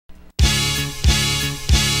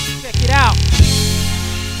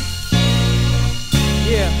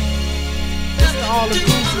all the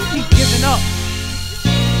dudes who keep giving up.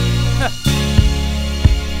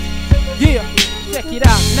 Yeah, check it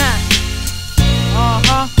out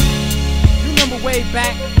now. You remember way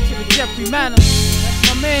back to the Jeffrey Manor?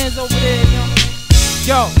 That's my man's over there,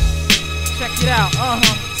 yo. Check it out.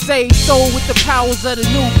 Save soul with the powers of the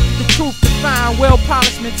new. The truth defined,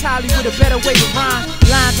 well-polished mentality with a better way to rhyme.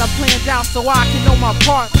 Lines I planned out so I can know my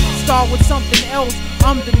part. Start with something else.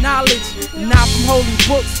 I'm the knowledge, not from holy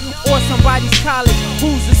books or somebody's college.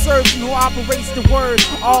 Who's the surgeon who operates the word?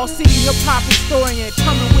 All city hip-hop historian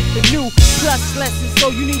coming with the new plus lessons, so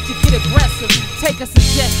you need to get aggressive. Take a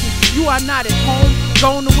suggestion. You are not at home,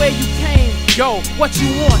 going the way you came. Yo, what you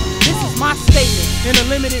want? This is my statement in a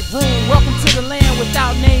limited room. Welcome to the land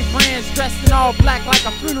without name brands, dressed in all black like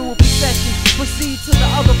a funeral procession. Proceed to the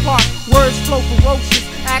other part. Words flow ferocious,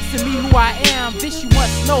 asking me who I am. This you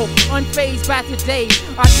must know, unfazed by today.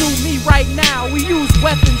 I do me right now. We use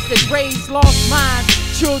weapons that raise lost minds.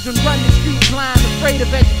 Children run the street blind, afraid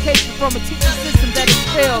of education from a teaching system that has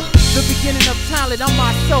failed. The beginning of talent, I'm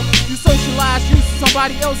myself. You socialize, use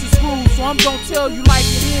somebody else's rules, so I'm gonna tell you like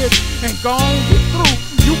it is and go on, get through.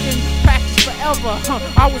 You can practice forever.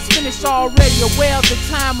 I was finished already, aware of the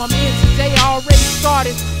time I'm in today. I already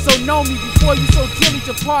started, so know me before you so dearly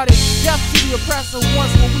departed. Death to the oppressor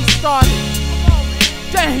once when we started.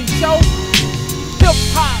 Dang, yo. Hip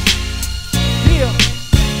hop, yeah.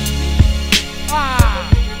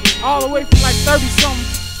 All the way from like 30 something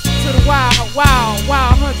to the wild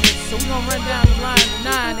hundreds. So we gonna run down the line to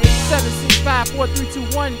 9, 8, 7, 6, 5, 4, 3, 2,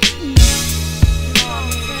 1. You know what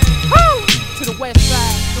I'm saying? Woo! To the west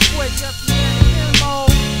side. The boy Jeffrey Manor,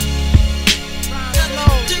 rhyme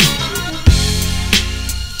slow. You know what I'm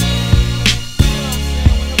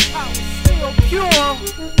saying? When hip hop was still pure.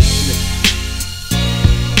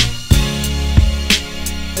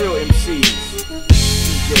 Real MCs,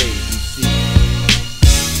 DJs,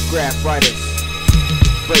 MCs, graph writers,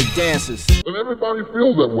 break dancers. And everybody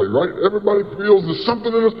feels that way, right? Everybody feels there's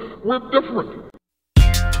something in us. We're different.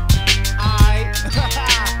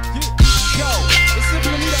 Yo, it's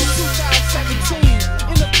Infinito 2017,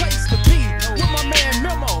 in the place to be, with my man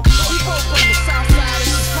Memo. We both from the south side of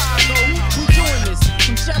Chicago. We doing this,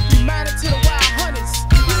 from Jeffrey Manor to the Wild Hunters.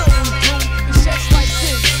 You know what we do, it's just like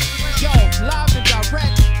this. Yo, live and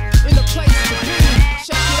direct, in the place to be.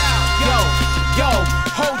 Check it out. Yo,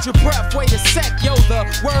 hold your breath, wait a sec. Yo, the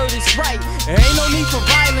word is right. There ain't no need for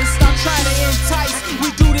violence, stop trying to entice. We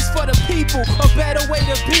do this for the people, a better way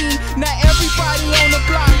to be. Now everybody on the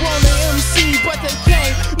block want to MC, but they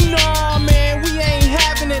can't. Nah, man, we ain't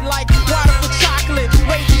having it like water for chocolate.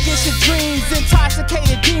 Rage against your dreams,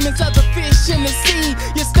 intoxicated demons of the fish in the sea.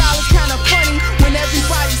 Your style is kinda funny when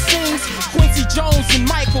everybody sings. Quincy Jones and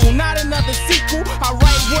Michael, not another sequel. I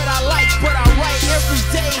write what I like, but I write every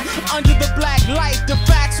day. Under the black light, the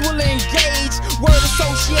facts will engage. Word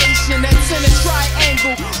association, that's in a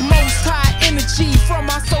triangle. Most high energy from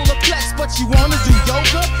my solar plex. But you wanna do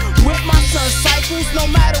yoga with my sun cycles? No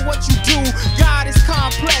matter what you do, God is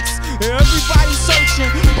complex. Everybody's searching,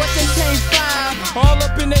 but they can't find. All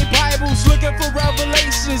up in their Bibles, looking for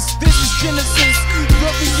revelations. This is Genesis,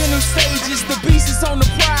 the beginning stages. The beast is on the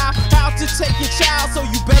prowl, out to take your child. So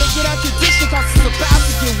you better get unconditioned, cause it's about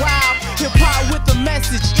to get wild. Hip hop with a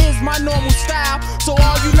message is my normal style. So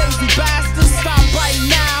all you lazy bastards, stop right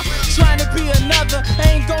now. Trying to be another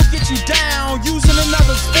ain't gon' get you down. Using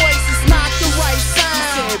another's voice is not the right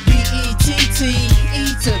sound. B.E.T.T.E.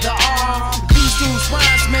 to the R. These dudes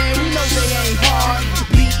rhymes, man, we know they ain't hard.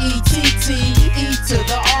 B.E.T.T.E. to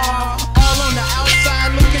the R. All on the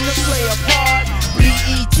outside looking to play a part.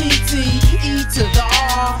 B.E.T.T.E. to the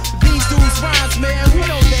R. These dudes rhymes, man, we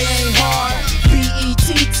know they ain't hard.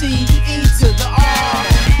 B.E.T.T.E. to the R.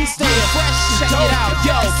 He stay fresh, check it out,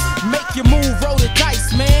 yo. Make your move, roll the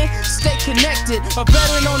dice, man. Stay connected, a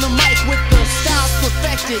veteran on the mic with the styles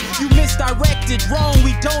perfected. You misdirected, wrong,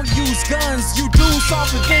 we don't use guns. You dudes off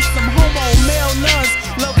against some homo male nuns.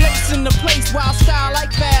 Love lace in the place, wild style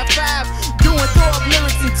like Fab Five. Doing throw up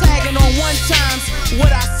lyrics and tagging on one times. What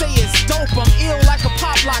I say is dope, I'm ill like a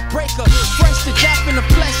pop lock breaker. Fresh to death in the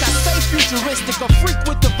flesh, I stay futuristic. A freak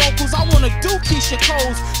with the vocals, I wanna do Keisha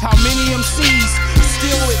Cole's. How many MCs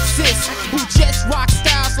still exist who just rock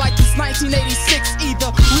styles like it's 1986? Either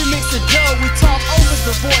remix or dub, we talk over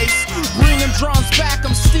the voice. Bring them drums back,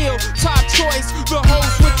 I'm still top choice. The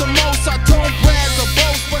host with the most, I don't brag or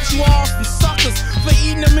boast. But you all some suckers for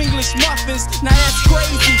eating them English muffins. Now that's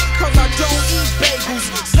crazy, cause I don't eat bagels.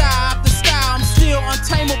 Style after style, I'm still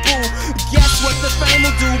untamable. Guess what the fame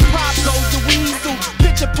will do? Pop goes the weasel.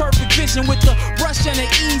 Picture perfect vision with the brush and the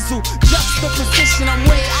easel. Juxtaposition, I'm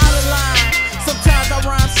way out of line. Sometimes I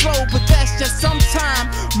rhyme slow, but that's just sometime.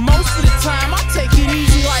 Most of the time, I take it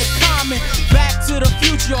easy like Common. Back to the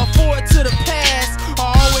future, or forward to the past. I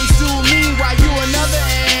always do me while you another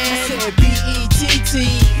ass. Said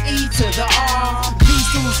B.E.T.T.E to the R. These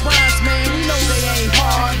dudes rhymes, man, we know they ain't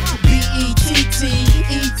hard.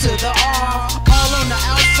 B.E.T.T.E to the R. All on the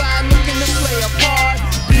outside looking to play a part.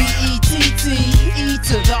 B.E.T.T.E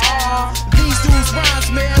to the R. These dudes rhymes,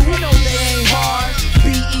 man, we know they ain't hard.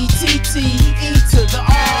 B.E.T.T.E to the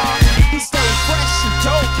R. We stay fresh and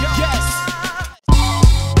dope, yes.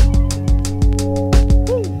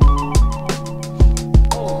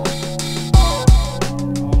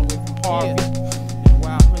 All the way from Harvey and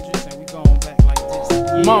Wild Hundreds, and we going back like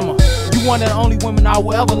this. Mama, you one of the only women I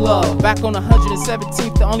will ever love. Back on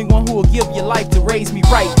 117th, the only one who will give your life to raise me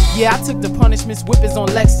right. Yeah, I took the punishments, whippings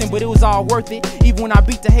on Lexington, but it was all worth it. Even when I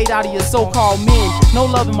beat the hate out of your so-called men. No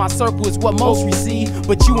love in my circle is what most receive,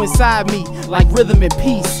 but you inside me, like rhythm and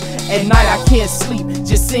peace. At night I can't sleep,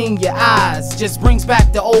 just seeing your eyes just brings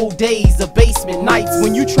back the old days of basement nights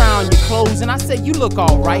when you try on your clothes and I say you look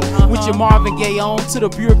alright. With your Marvin Gaye on, to the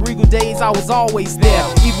Buick Regal days I was always there.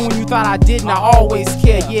 Even when you thought I didn't, I always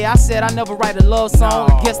cared. Yeah, I said I never write a love song.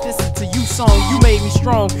 I guess this is to you song. You made me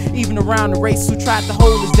strong, even around the race who tried to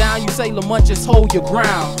hold us down. You say Lamont, just hold your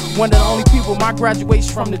ground. One of the only people my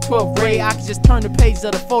graduation from the 12th grade, I could just turn the page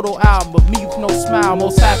of the photo album of me with no smile.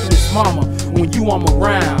 Most happiest mama when you I'm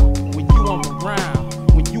around. When you I'm around.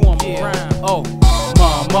 When you I'm around. Oh,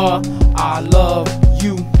 mama, I love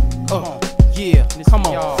you. Yeah, come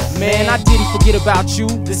on. Man, I didn't forget about you,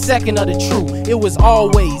 the second of the truth. It was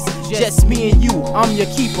always just me and you. I'm your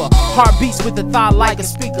keeper. Heart beats with the thought like a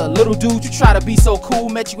speaker. Little dude, you try to be so cool.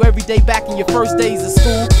 Met you every day back in your first days of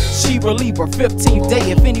school. She reliever, 15th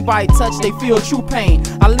day. If anybody touch, they feel true pain.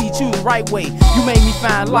 I lead you the right way. You made me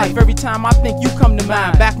find life. Every time I think you come to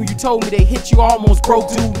mind. Back when you told me they hit you, almost broke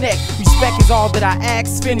dude neck. Respect is all that I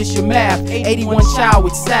ask. Finish your math. 81 child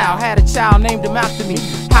with style. Had a child named him after me.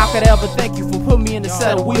 How could I ever thank you for putting me in the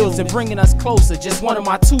set of wheels and bringing us closer? Just one of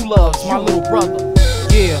my two loves, my little brother.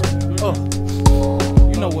 Yeah,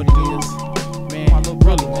 you know what it is, man. My little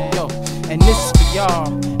brother, man. Yo, and this is for y'all,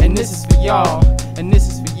 and this is for y'all, and this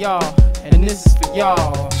is for y'all, and this is for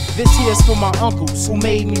y'all. This here's for my uncles who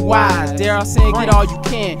made me wise. Dare I say, get all you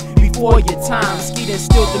can before your time. Skeet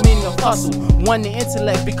instilled the meaning of hustle, won the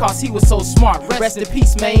intellect because he was so smart. Rest in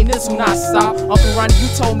peace, man, this will not stop. Uncle Ronnie, you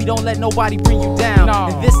told me don't let nobody bring you down.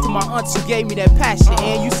 And this to my aunts who gave me that passion.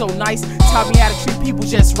 And you so nice, taught me how to treat people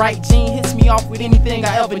just right. Gene hits me off with anything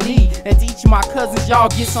I ever need. And to each of my cousins, y'all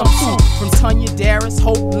get some too. From Tanya, Darius,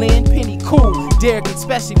 Hope, Lynn, Penny, Cool, Derek,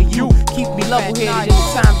 especially you. Keep me level-headed in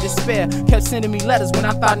the time of despair. Kept sending me letters when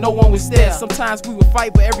I thought no one was there. Sometimes we would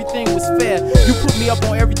fight, but everything was fair. You put me up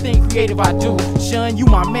on everything creative I do. Shun, you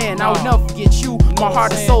my man, I will never forget you. My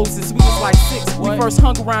heart and soul since we was like 6. We first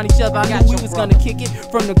hung around each other, I knew we was gonna kick it.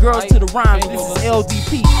 From the girls to the rhymes, this is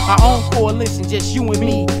LDP. Our own coalition, just you and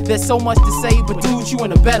me. There's so much to say, but dude, you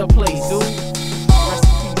in a better place, dude. Rest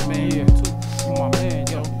in peace, man. Yeah, you my man,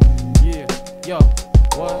 yo. Yeah, yo,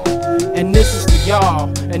 what? And this is for y'all,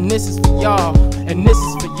 and this is for y'all, and this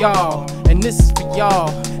is for y'all, and this is for y'all,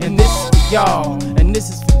 and this is for y'all, and this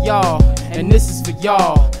is for y'all, and this is for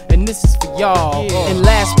y'all, and this is for y'all. And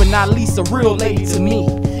last but not least, a real lady to me.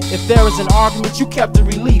 If there is an argument, you kept the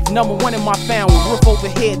relief. Number one in my family, roof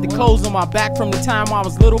overhead, the clothes on my back from the time I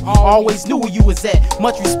was little. I always knew where you was at.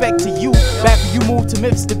 Much respect to you. Back when you moved to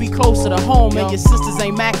Memphis to be closer to home, and your sisters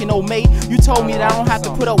ain't macking no mate. You told me that I don't have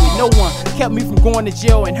to put up with no one. Kept me from going to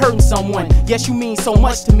jail and hurting someone. Yes, you mean so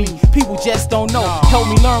much to me. People just don't know. Help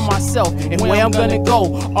me learn myself and where I'm gonna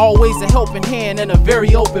go. Always a helping hand and a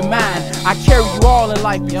very open mind. I carry you all in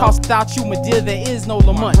life because without you, my dear, there is no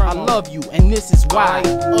Lamont. I love you, and this is why.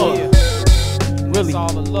 Really,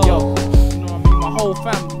 all the love. Yo, you know what I mean? My whole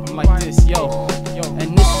family, I'm like this, yo.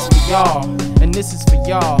 And this is for y'all, and this is for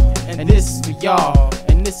y'all, and this is for y'all,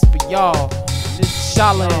 and this is for y'all. This is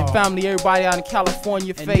Shala and family, everybody out in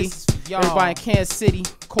California, Faith, everybody in Kansas City,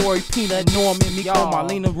 Corey, Peanut, Norman, Miko,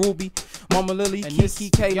 Marlena, Ruby, Mama Lily, Kiki,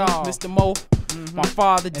 Kayla, Mr. Mo, my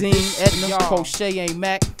father, Dean, Edna, Crochet, ain't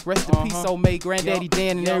Mac. Rest in peace, old mate, Granddaddy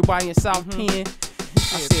Dan, and everybody in South Penn.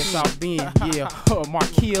 I said South Bend, yeah.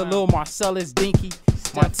 Marquia, Lil Marcellus, Dinky,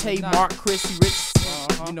 Monte, Mark, Chrissy, Rich,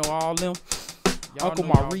 you know all them. Uncle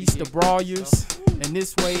Maurice, the Brawlers, and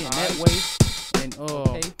this way and that way.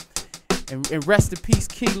 And rest in peace,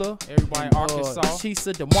 Keela. Everybody in Arkansas.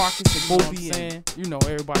 Chisa, DeMarcus, and Bobby, and you know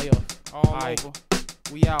everybody else. All over.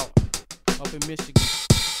 We out up in Michigan.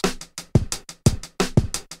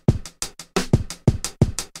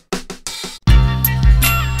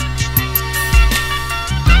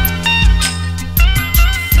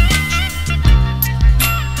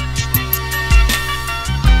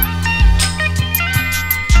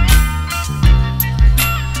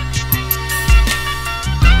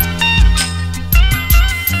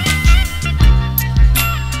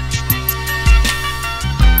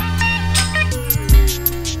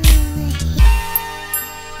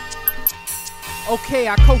 okay,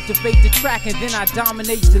 I cultivate the track and then I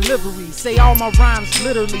dominate delivery. Say all my rhymes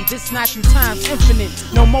literally, this natural time's infinite.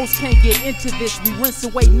 No, most can't get into this, we rinse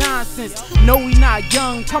away nonsense. No, we not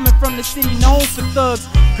young, coming from the city known for thugs.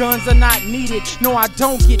 Guns are not needed, no, I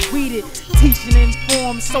don't get weeded. Teaching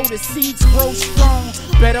informed so the seeds grow strong.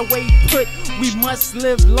 Better way put, we must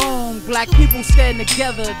live long. Black people stand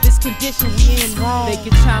together, this condition we in wrong. They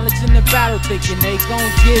get challenged in the battle, thinking they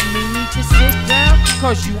gon' give me. Need to sit down,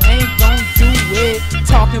 cause you ain't gon' do it.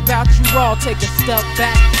 Talking about you all, take a step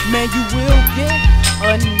back, man, you will get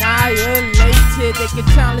annihilated. They get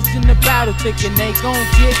challenged in the battle, thinking they gon'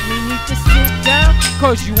 get me. Need to sit down,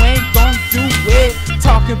 cause you ain't gon' do it.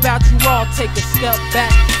 Talking about you all, take a step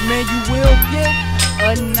back, man, you will get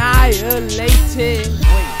annihilated.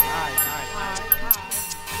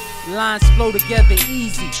 Lines flow together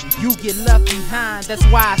easy, you get left behind. That's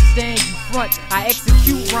why I stand you front, I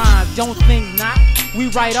execute rhyme. Don't think not, we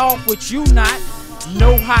write off what you not.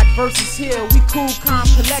 No hot verses here, we cool, calm,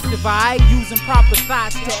 collective. I ain't using proper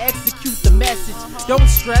thoughts to execute the message. Don't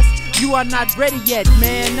stress, you are not ready yet,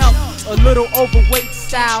 man up. A little overweight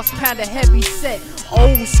styles, kinda heavy set.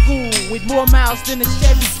 Old school with more miles than a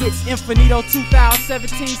Chevy gets. Infinito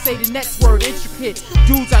 2017, say the next word, intricate.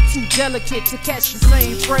 Dudes are too delicate to catch the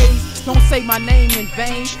same phrase. Don't say my name in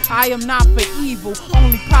vain, I am not for evil.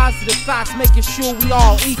 Only positive thoughts, making sure we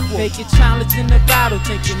all equal. They get challenged in the battle,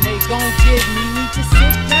 thinking they gon' get me. Need to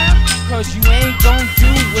sit down, cause you ain't gon'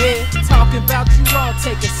 do it. Talking about you all,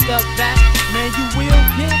 take a step back, man, you will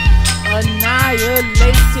get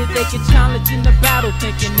annihilated. They get challenged in the battle,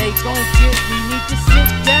 thinking they gon' get me. Need to sit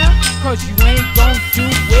down, cause you ain't gon' do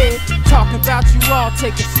it. Talking about you all,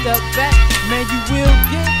 take a step back, man, you will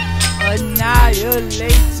get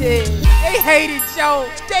annihilated. They hate it, yo.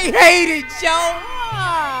 They hate it, yo.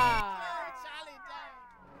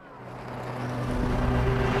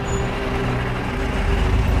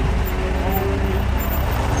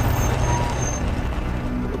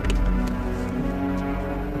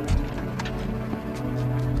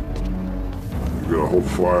 We got a whole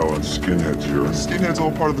file on skinheads here. Skinheads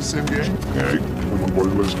all part of the same gang? Hey, my buddy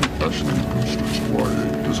Leslie, Ashland been switched by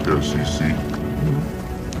this guy CC.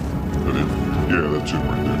 That it? Yeah, that's it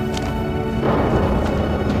right there.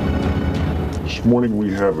 This morning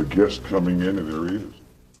we have a guest coming in, and there he is.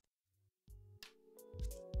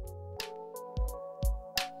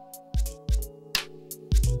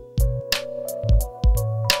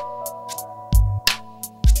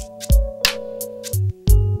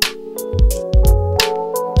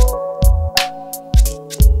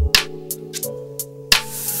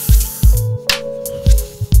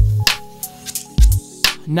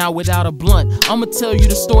 Now without a blunt, I'ma tell you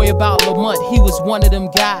the story about Lamont. He was one of them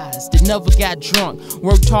guys that never got drunk.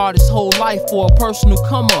 Worked hard his whole life for a personal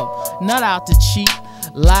come up. Not out to cheat,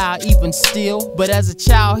 lie, even steal. But as a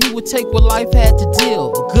child, he would take what life had to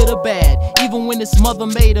deal, good or bad. Even when his mother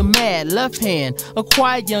made him mad. Left hand, a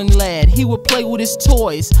quiet young lad. He would play with his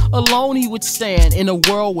toys. Alone he would stand in a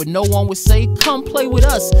world where no one would say, come play with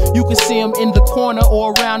us. You could see him in the corner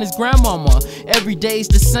or around his grandmama. Every day's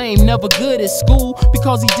the same, never good at school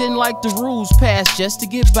because he didn't like the rules passed just to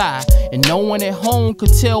get by. And no one at home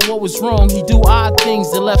could tell what was wrong. He do odd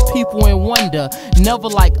things that left people in wonder. Never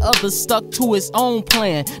like others, stuck to his own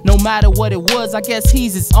plan. No matter what it was, I guess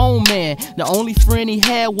he's his own man. The only friend he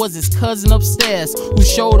had was his cousin upstairs, who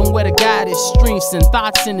showed him where to guide his strengths and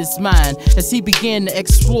thoughts in his mind as he began to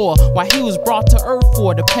explore why he was brought to earth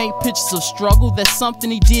for. To paint pictures of struggle, that's something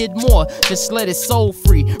he did more. Just let his soul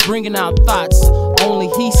free, bringing out thoughts only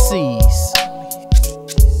he sees.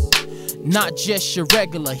 Not just your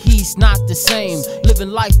regular, he's not the same. Living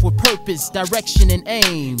life with purpose, direction, and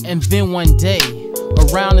aim. And then one day,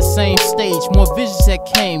 around the same stage, more visions that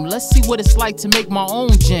came. Let's see what it's like to make my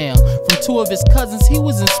own jam. From two of his cousins, he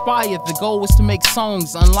was inspired. The goal was to make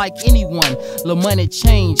songs unlike anyone. Lamont had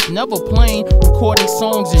changed, never plain, recording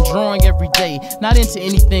songs and drawing every day. Not into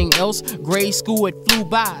anything else. Grade school had flew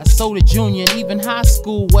by, so the junior and even high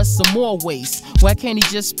school was some more waste. Why can't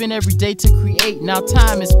he just spend every day to create? Now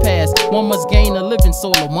time has passed. One must gain a living so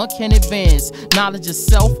Lamont can advance. Knowledge of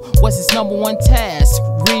self was his #1 task.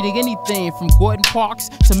 Reading anything from Gordon Parks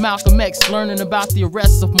to Malcolm X, learning about the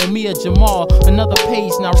arrest of Mumia Jamal. Another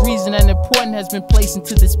page, now reason and important has been placed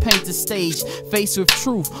into this painted stage. Faced with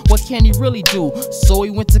truth, what can he really do? So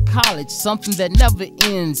he went to college, something that never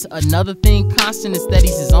ends. Another thing constant is that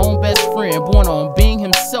he's his own best friend, born on being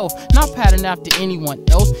himself, not patterned after anyone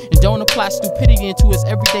else, and don't apply stupidity into his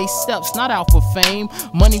everyday steps. Not out for fame,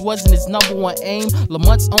 money wasn't his #1 aim.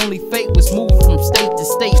 Lamont's only fate was moving from state to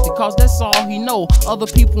state, because that's all he know. Other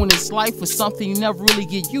people in his life was something he never really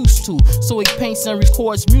get used to. So he paints and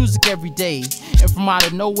records music every day. And from out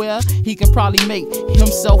of nowhere, he can probably make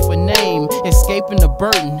himself a name, escaping the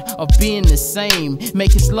burden of being the same.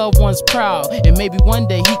 Make his loved ones proud, and maybe one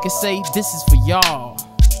day he could say, "This is for y'all."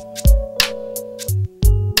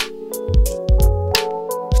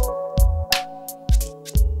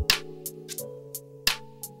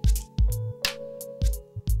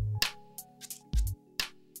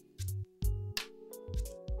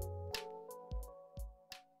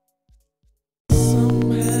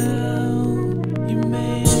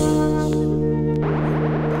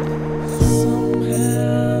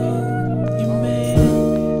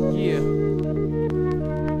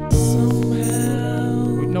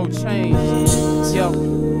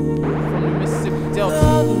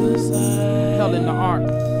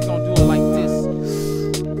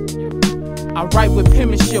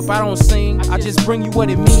 I don't sing, I just bring you what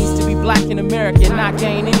it means to be black in America and not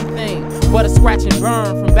gain anything but a scratch and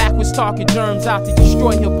burn. From backwards talking germs out to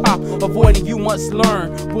destroy hip-hop, avoiding you must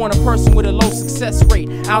learn. Born a person with a low success rate,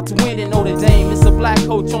 out to win in Notre Dame. It's a black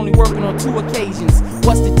coach only working on 2 occasions.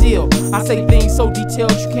 What's the deal? I say things so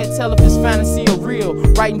detailed you can't tell if it's fantasy or real.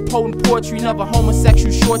 Writing potent poetry, never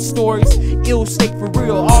homosexual short stories. Ill state for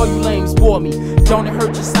real, all you lames bore me. Don't it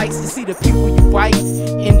hurt your sights to see the people you bite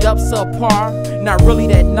end up subpar? Not really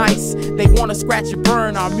that nice. They wanna scratch and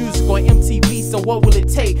burn our music on MTV. So what will it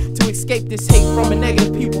take to escape this hate from a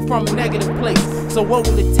negative people, from a negative place? So what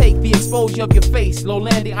will it take? The exposure of your face. Low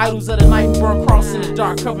landing idols of the night, burn cross in the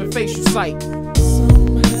dark, covering facial sight.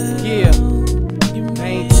 Yeah,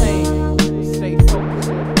 maintain, stay focused.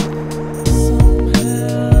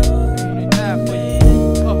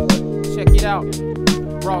 Check it out,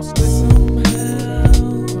 Ross, listen.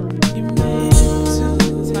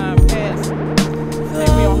 Time passed.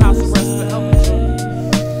 Take me on house arrest forever.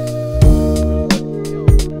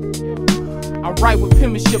 I write with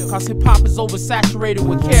penmanship cause hip-hop is oversaturated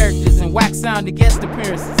with characters and Wack sounded guest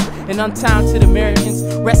appearances and untalented Americans.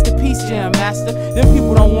 Rest in peace, Jam Master. Them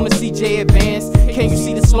people don't want to see Jay advance. Can you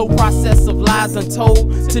see the slow process of lies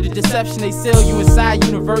untold to the deception they sell you inside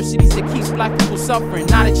universities that keeps black people suffering,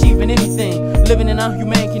 not achieving anything, living in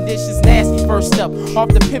unhumane conditions? Nasty first step off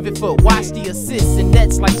the pivot foot. Watch the assists and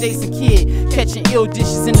nets like Jason Kidd, catching ill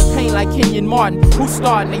dishes in the paint like Kenyon Martin. Who's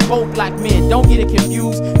starting? They both black men. Don't get it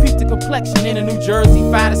confused. Peep the complexion in a New Jersey.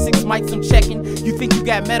 5 to 6 mics I'm checking. You think you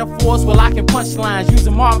got metaphors? Well, I can punch lines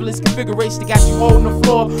using marvelous configuration that got you holding the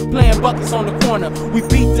floor, playing buckets on the corner. We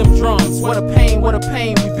beat them drums. What a pain, what a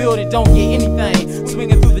pain. We build it, don't get anything.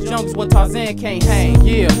 Swinging through the jungles where Tarzan can't hang.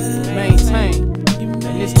 Yeah, maintain.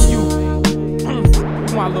 And it's you.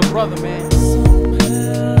 You my little brother, man.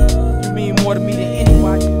 You mean more to me than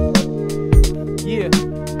anybody. Yeah,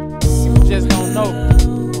 you just don't know.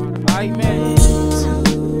 Alright, man.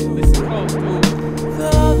 Listen close, dude.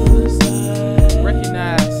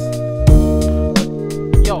 Recognize.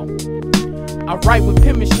 Yo, I write with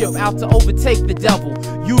penmanship out to overtake the devil.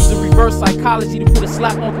 Use the reverse psychology to put a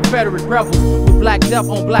slap on Confederate rebels. With Black Death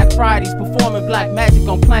on Black Fridays, performing black magic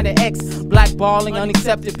on Planet X. Blackballing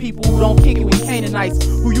unaccepted people who don't kick it with Canaanites,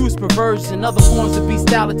 who use perversion and other forms of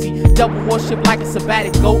bestiality. Double worship like a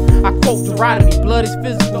sabbatic goat. I quote Deuteronomy, blood is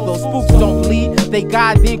physical, those spooks don't bleed. They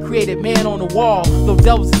God then created man on the wall. Though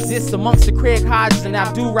devils exist amongst the Craig Hodges and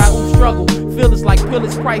Abdul Rauf struggle. Feelers like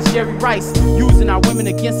Phyllis Price, Jerry Rice, using our women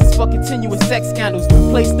against us for continuous sex scandals.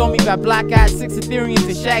 Placed on me by black-eyed six Ethereans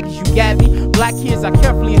and shaggies, you got me. Black kids are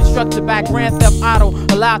carefully instructed by Grand Theft Auto,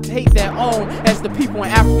 allowed to hate their own, as the people in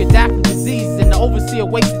Africa die from diseases and the overseer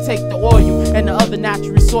waits to take the oil and the other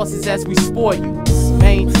natural resources as we spoil you.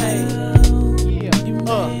 Maintain,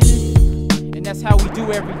 and that's how we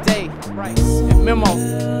do every day. Right? And Memo,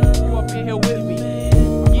 you up in here with me?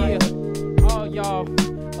 Yeah, all y'all,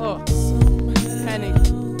 panic.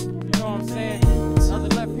 You know what I'm saying? The other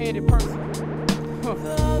left-handed person,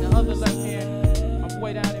 the other left hand. My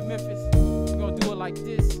boy down in Memphis. We gonna do it like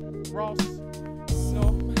this, Ross. You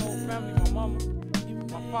know, my whole family, my mama,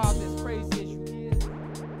 my father, as crazy as you is.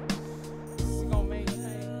 We gonna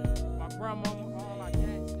maintain my grandmama, all I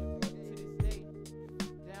got to this day.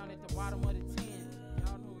 Down at the bottom of the 10.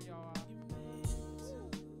 Y'all know who y'all are.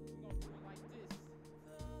 We gonna do it like this.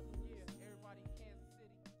 Yeah, everybody in Kansas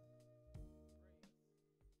City.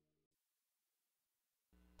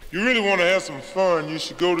 You really want to have some fun, you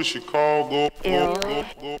should go to Chicago, go underground.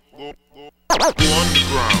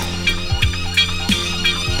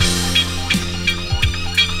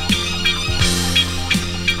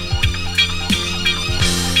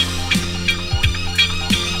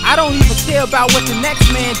 I don't even care about what the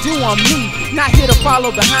next man do on me. Not here to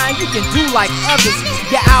follow behind, you can do like others.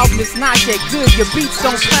 Your album is not that good, your beats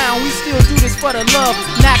don't pound. We still do this for the love,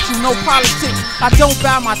 natural, no politics. I don't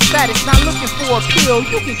buy my status, not looking for a pill.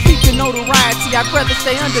 You can keep your notoriety, I'd rather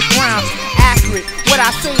stay underground. Accurate, what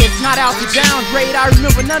I say is not out to downgrade. I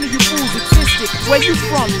remember none of you fools existed. Where you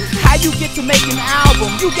from? How you get to make an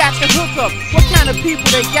album? You got the hookup. What kind of people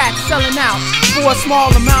they got selling out for a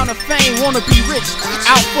small amount of fame? Wanna be rich,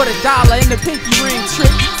 out for the dollar and the pinky ring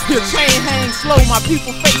trick. Your chain hangs slow, my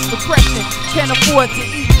people face depression. Can't afford to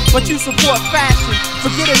eat, but you support fashion.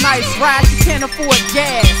 Forget a nice ride, you can't afford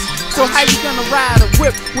gas. So how you gonna ride a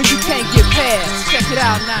whip when you can't get past? Check it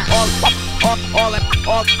out now. All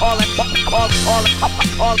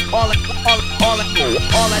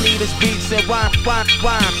I need is beats and rhyme.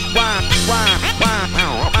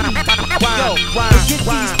 Yo, forget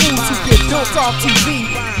these fools who get built off TV,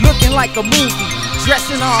 looking like a movie,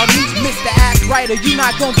 dressing all neat, Mr. Act Writer. You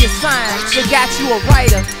not gonna get signed. They got you a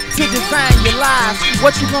writer to design your lives.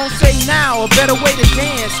 What you gonna say now? A better way to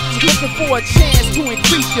dance. Looking for a chance to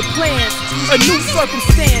increase your plans. A new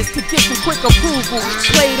circumstance to get some quick approval.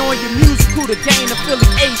 Played on your musical to gain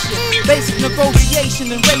affiliation. Basic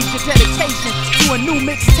negotiation and raise your dedication to a new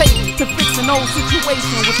mixtape to fix an old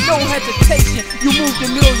situation with no hesitation. You moved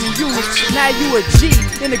a million units, now you a G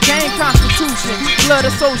in the game constitution. Blood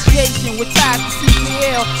association with ties to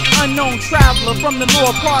CPL. Unknown traveler from the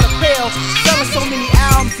lower part of hell. Selling so many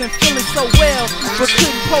albums and feeling so well, but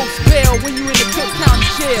couldn't post bail when you in the Cook County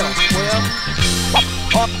jail. Well,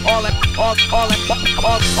 all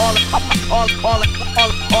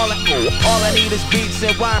I need is beats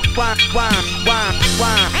and rhyme.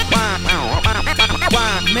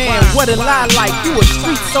 Man, what a lie like. You a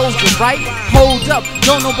street soldier, right? Hold up,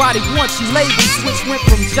 don't nobody want you. Label switch went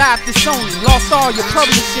from Jive to Sony. Lost all your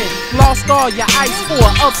publishing, lost all your ice for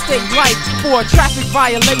an upstate life, for a traffic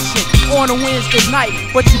violation on a Wednesday night.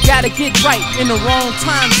 But you gotta get right in the wrong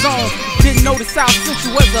time zone. Didn't know the South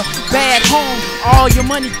Central was a bad home. All your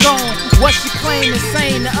money gone. What's your claim to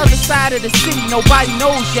saying? The other side of the city, nobody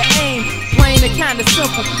knows your aim. Plain and kinda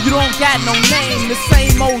simple, you don't got no name. The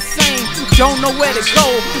same old same, don't know where to go.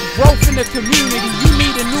 Growth in the community, you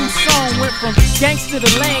need a new song. Went from gangsta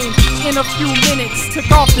to lame in a few minutes. Took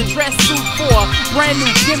off the dress suit for a brand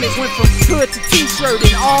new gimmick. Went from hood to t-shirt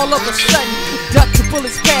and all of a sudden ducked the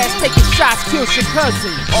bullets past, taking shots, killed your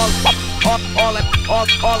cousin. All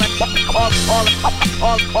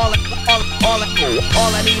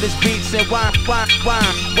I need is beats and rhyme.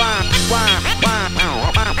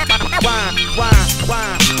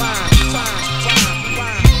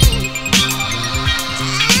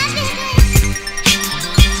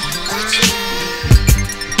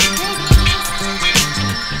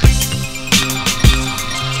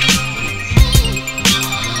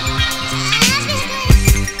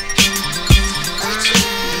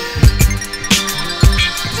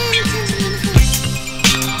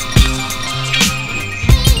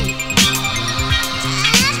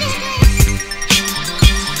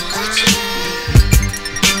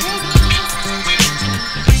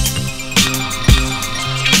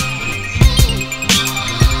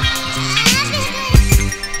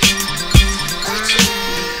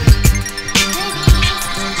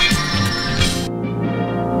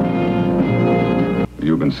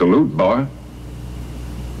 You can salute, boy.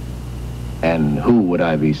 And who would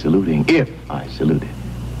I be saluting if I saluted?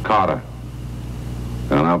 Carter.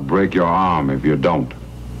 And I'll break your arm if you don't.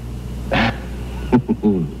 And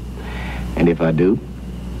if I do?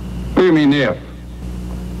 What do you mean if?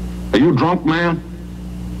 Are you drunk, man?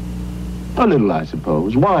 A little, I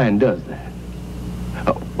suppose. Wine does that.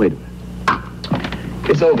 Oh, wait a minute.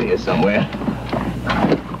 It's over here somewhere.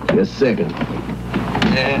 Just a second.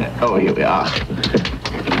 Oh, here we are.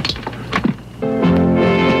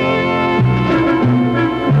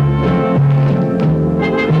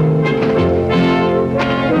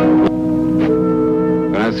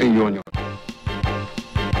 When I see you on your...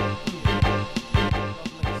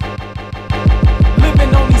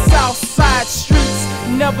 Living on these south side streets,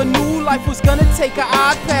 never knew life was gonna take an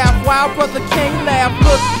odd path. Wild brother can't laugh.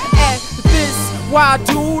 Look at this wild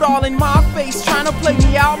dude all in my face, trying to play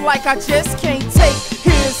me out like I just can't take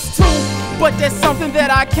his tune. But there's something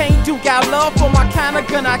that I can't do. Got love for my kind of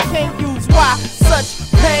gun I can't use. Why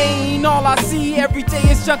such pain? All I see every day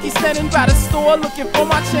is junkies standing by the store looking for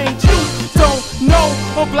my change. You don't know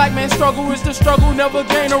a black man's struggle is the struggle. Never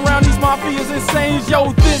gain around these mafias insane.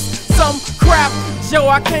 Yo, this some crap. Yo,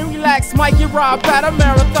 I can't relax. Might get robbed at a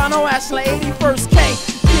marathon on Ashland 81st. Can't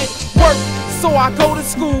get work, so I go to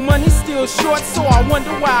school. Money's still short, so I wonder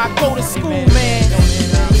why I go to school, man.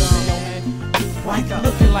 Why you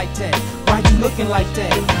looking like that? Why you looking like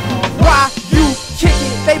that? Why you kick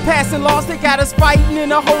it. They passing laws, they got us fighting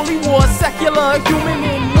in a holy war. Secular, human,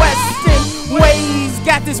 in Western ways.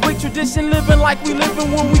 Got this weak tradition, living like we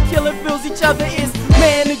living when we killing feels each other is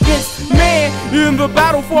man against man. In the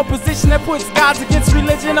battle for a position that puts gods against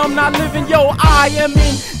religion, I'm not living, yo, I am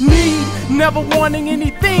in need. Never wanting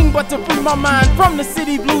anything but to free my mind from the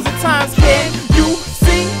city blues at times. Can you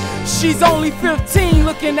see? She's only 15,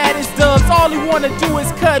 looking at his dubs. All he wanna do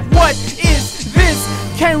is cut. What is this?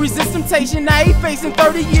 Can't resist temptation. Now he facing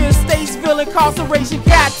 30 years, Statesville incarceration.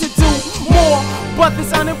 Got to do more, but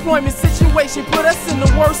this unemployment situation put us in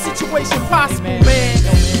the worst situation possible, man.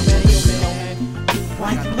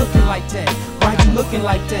 Why you looking like that? Why you looking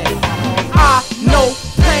like that? I know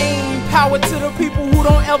pain. Power to the people who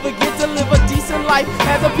don't ever get to live a decent life.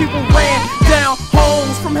 As the people ran down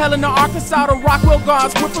homes from Helena, Arkansas to Rockwell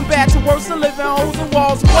Guards, went from bad to worse to living holes and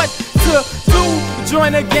walls. What to do?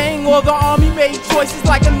 Join a gang or the army? Made choices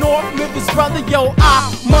like a North Memphis brother. Yo,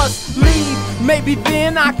 I must leave. Maybe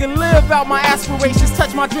then I can live out my aspirations.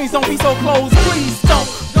 Touch my dreams, don't be so close. Please don't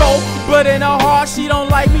go. But in her heart she don't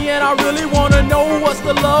like me, and I really wanna know what's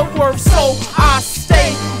the love worth. So I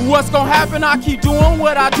stay. What's gonna happen? I keep doing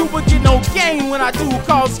what I do, but get no gain when I do.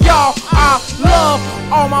 Cause y'all, I love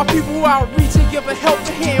all my people who outreach and give a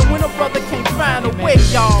helping hand when a brother can't find a way,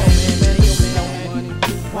 y'all.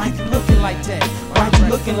 Why you looking like that? Why you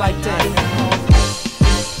looking like that?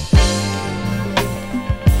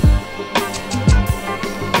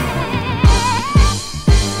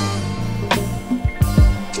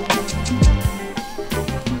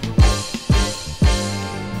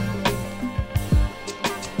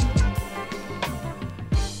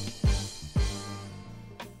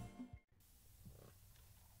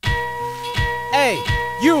 Hey,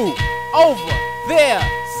 you over there,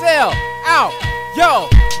 sell out, yo,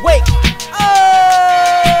 wake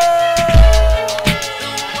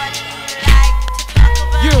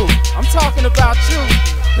you, I'm talking about you,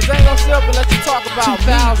 cause I ain't gonna sit up and let you talk about me,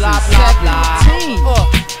 blah, blah, blah,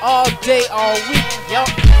 all day, all week, yo,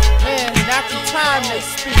 man, not the time they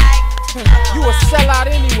speak, you a sellout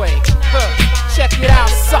anyway, check it out,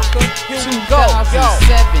 sucker, here we go, yo,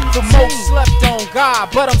 the most slept on God,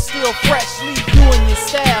 but I'm still freshly doing your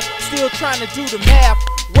staff, still trying to do the math,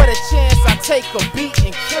 what a chance I take a beat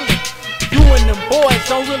and kill it, you and them boys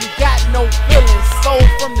don't really got no feelings, soul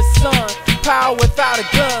from the sun, power without a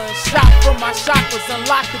gun, shot from my chakras,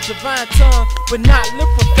 unlock the divine tongue, but not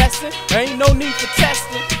lip professing, there ain't no need for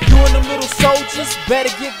testing, you and them little soldiers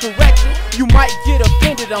better get corrected, you might get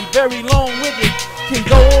offended, I'm very long-winded, can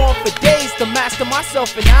go on for days to master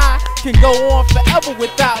myself, and I can go on forever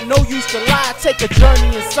without no use to lie. Take a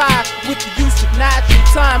journey inside with the use of natural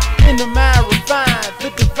time. In the mind refined,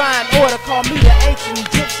 the divine order. Call me the ancient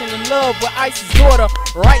Egyptian in love with Isis' daughter.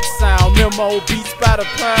 Right sound, memo, beats by the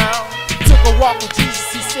pound. Took a walk with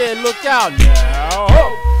Jesus, he said, look out now.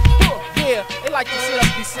 Yeah, they like to sit up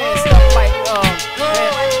and be saying stuff like, man.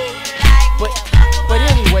 But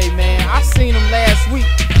anyway, man, I seen them last week.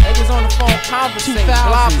 They was on the phone conversating, blah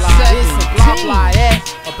blah this and blah blah that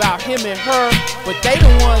about him and her, but they the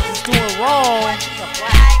ones that's doing wrong.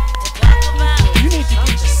 You need to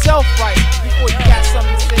get yourself right before you got something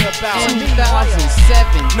to say about me.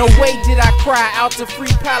 2007. No way did I cry out to free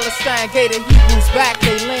Palestine, gave the Hebrews back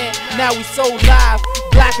they land. Now we so live,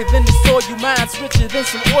 blacker than the soil. You minds richer than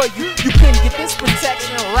some oil. You couldn't get this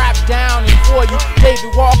protection wrapped down and for you.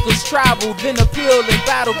 David Walker's tribal, then appeal in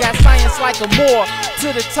battle. Got science like a Moor. To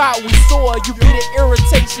the top we soar. You be the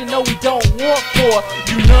irritation, no we don't want for.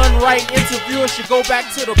 You none-right interviewers should go back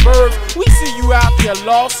to the birds. We see you out there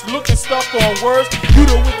lost, looking stuck on words. You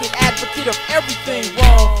the wicked advocate of everything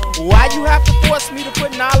wrong. Why you have to force me to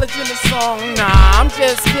put knowledge in the song? Nah, I'm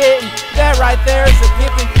just kidding. That right there is a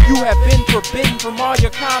given. You have been forbidden from all your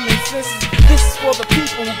common senses. This is for the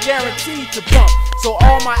people who guaranteed to bump. So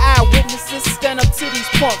all my eyewitnesses stand up to these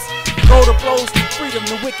punks. Go to blows to freedom,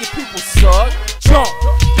 the wicked people suck. Jump,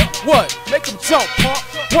 what? Make them jump, punk.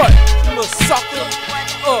 What? You little sucker.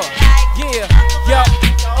 Yeah, yup.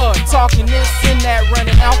 Talking this and that,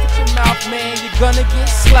 running out with your mouth, man. You're gonna get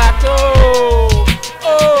slapped.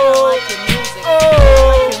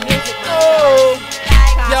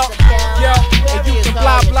 And you can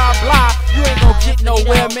blah blah blah. You ain't gonna get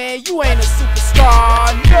nowhere, man. You ain't a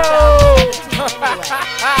superstar, no.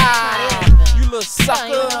 You little sucker.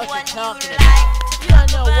 You don't know what you're talking about. You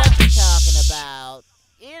don't know what you're talking about.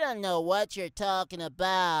 You don't know what you're talking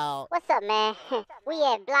about. What's up, man? We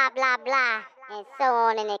at blah blah blah and so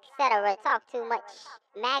on and etc. Talk Too Much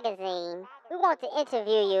magazine. We want to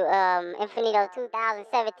interview you, Infinito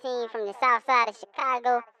 2017 from the south side of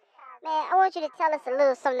Chicago. Man, I want you to tell us a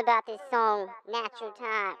little something about this song, Natural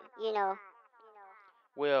Time, you know.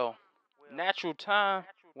 Well, natural time,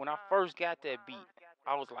 when I first got that beat,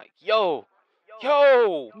 I was like, yo,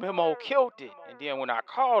 Memo killed it. And then when I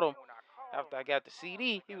called him, after I got the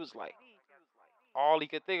CD, he was like, all he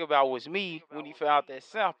could think about was me when he found that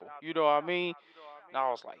sample. You know what I mean? And I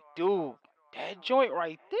was like, dude, that joint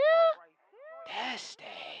right there, that's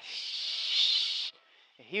that shh.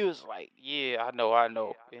 And he was like, yeah, I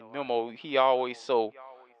know. And Memo, he always so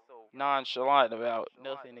nonchalant about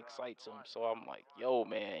nothing excites him. So I'm like, yo,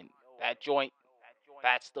 man, that joint,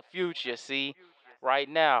 that's the future, see? Right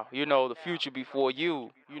now, you know, the future before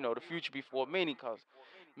you, you know, the future before many, because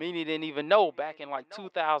many didn't even know back in like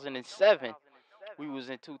 2007, we was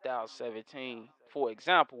in 2017, for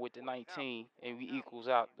example, with the 19, and we equals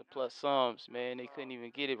out the plus sums, man, they couldn't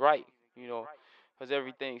even get it right, you know, because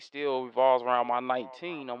everything still revolves around my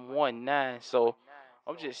 19, I'm 1-9, so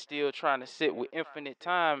I'm just still trying to sit with infinite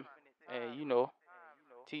time and, you know,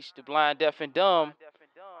 teach the blind, deaf, and dumb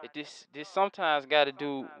that this sometimes got to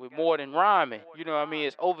do with more than rhyming. You know what I mean?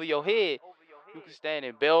 It's over your head. You can stand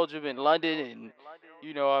in Belgium and London and,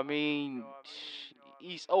 you know what I mean,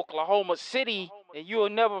 East Oklahoma City, and you'll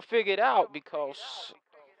never figure it out because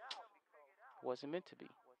it wasn't meant to be.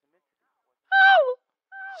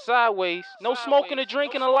 Sideways. No smoking or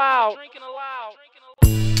drinking allowed.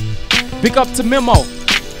 Big up to Memo.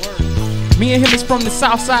 Me and him is from the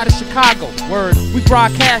south side of Chicago. Word. We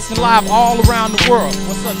broadcasting live all around the world.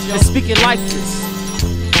 What's up, Joe? And speaking like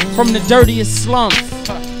this. From the dirtiest slums.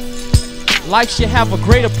 Life should have a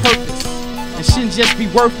greater purpose. It shouldn't just be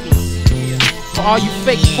worthless. For all you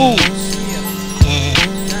fake fools.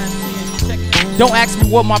 Don't ask me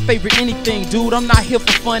what my favorite anything, dude. I'm not here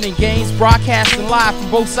for fun and games. Broadcasting live from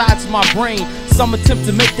both sides of my brain. Some attempt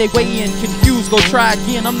to make their way in, confused, go try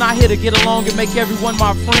again. I'm not here to get along and make everyone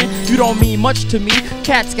my friend. You don't mean much to me.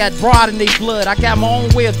 Cats got broad in their blood. I got my own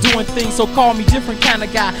way of doing things, so call me different kind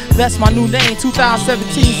of guy. That's my new name,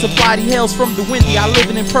 2017. Supply the hells from the windy. I live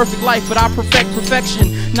an imperfect life, but I perfect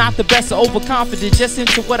perfection. Not the best or overconfident, just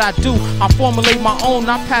into what I do. I formulate my own,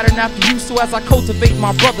 not pattern after you. So as I cultivate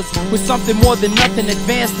my brothers with something more than nothing,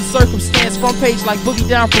 advance the circumstance. Front page like Boogie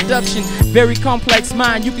Down Production. Very complex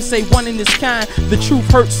mind, you can say one in this kind. The truth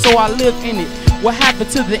hurts, so I live in it. What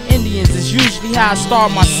happened to the Indians is usually how I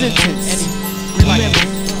start my sentence. Remember.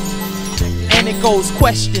 And it goes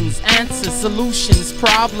questions, answers, solutions,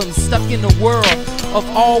 problems, stuck in the world of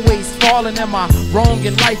always falling. Am I wrong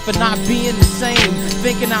in life for not being the same?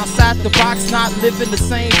 Thinking outside the box, not living the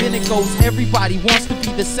same. Then it goes, everybody wants to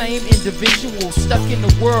be the same individual, stuck in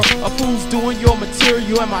the world of who's doing your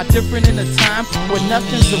material. Am I different in a time where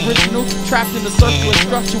nothing's original? Trapped in a circular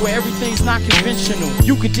structure where everything's not conventional.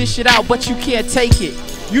 You could dish it out, but you can't take it.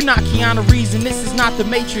 You're not Keanu Reeves and this is not the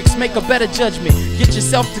Matrix. Make a better judgment, get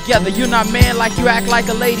yourself together. You're not man like you act like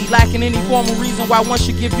a lady, lacking any formal reason why one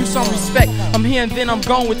should give you some respect. I'm here and then I'm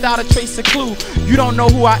gone without a trace of clue. You don't know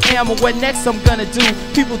who I am or what next I'm gonna do.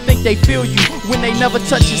 People think they feel you when they never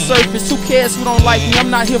touch your surface. Who cares who don't like me? I'm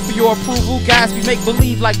not here for your approval. Guys, we make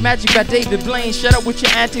believe like Magic by David Blaine. Shut up with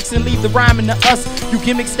your antics and leave the rhyming to us. You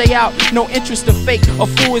gimmicks stay out, no interest to fake. A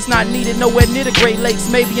fool is not needed nowhere near the Great Lakes.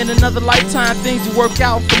 Maybe in another lifetime things will work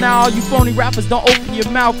out. For now, all you phony rappers don't open your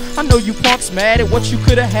mouth. I know you punks mad at what you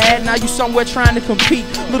could have had. Now you somewhere trying to compete.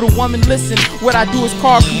 Little woman, listen, what I do is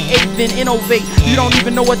call create, then innovate. You don't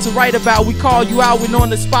even know what to write about. We call you out when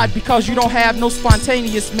on the spot because you don't have no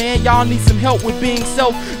spontaneous, man. Y'all need some help with being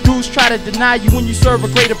self. Dudes try to deny you when you serve a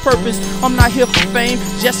greater purpose. I'm not here for fame,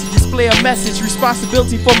 just to display a message.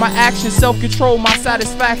 Responsibility for my actions, self-control, my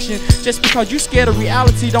satisfaction. Just because you scared of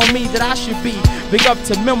reality don't mean that I should be. Big up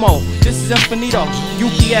to Memo, this is Infinito,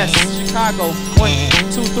 UPS, Chicago, 1,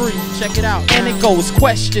 2, 3, check it out. And it goes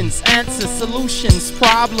questions, answers, solutions,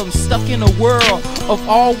 problems, stuck in a world of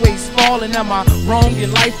always falling. Am I wrong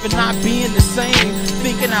in life for not being the same?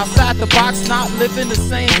 Thinking outside the box, not living the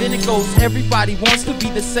same. Then it goes, everybody wants to be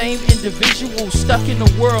the same individual, stuck in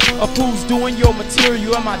the world of who's doing your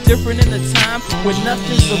material. Am I different in a time where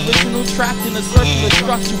nothing's original? Trapped in a circular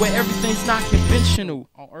structure where everything's not conventional.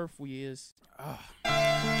 On earth we is. To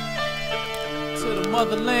the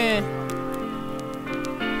motherland.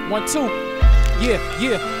 1, 2.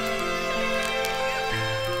 Yeah.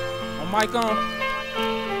 On mic on.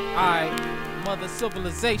 Alright, mother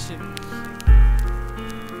civilization.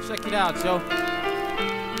 Check it out, Joe.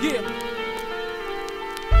 Yeah.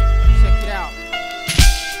 Check it out.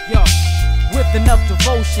 Yo. With enough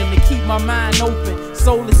devotion to keep my mind open.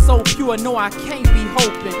 Soul is so pure, no I can't be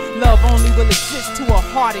hoping. Love only will exist to a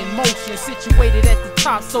heart in motion. Situated at the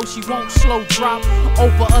top so she won't slow drop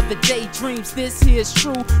over other daydreams. This here's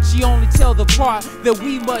true. She only tell the part that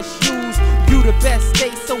we must use. You the best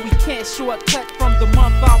day so we can't shortcut from the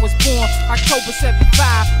month I was born, October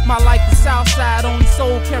 75. My life is Southside, only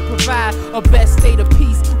soul can provide a best state of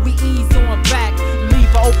peace. We ease on back,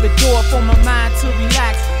 leave an open door for my mind to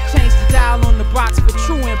relax. Change the dial on the box for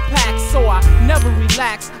true impact, so I never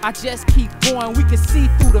relax, I just keep going. We can see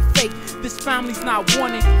through the fake, this family's not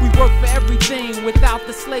wanting. We work for everything without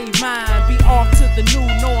the slave mind. Be off to the new,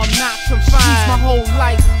 no I'm not confined. She's my whole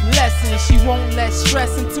life lesson, she won't let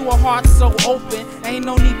stress into her heart so open. Ain't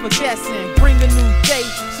no need for guessing, bring a new day.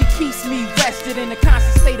 She keeps me rested in a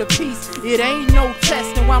constant state of peace. It ain't no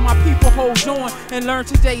testing while my people hold on and learn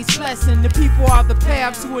today's lesson. The people are the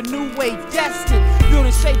path to a new way destined. Build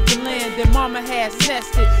and shape the land that mama has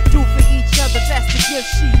nested. Do for each other, that's the gift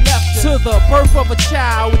she left us. To the birth of a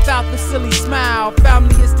child without the silly smile.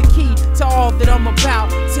 Family is the key to all that I'm about.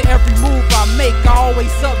 To every move I make, I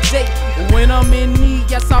always update. When I'm in need,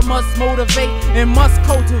 yes I must motivate and must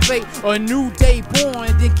cultivate a new day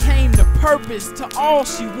born. Then came the purpose to all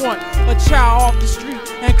she want. A child off the street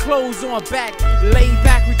and clothes on back. Lay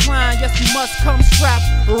back, recline, yes we must come strapped.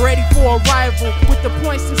 Ready for arrival with the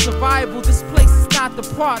points to survival. This place is not the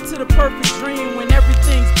part to the perfect dream. When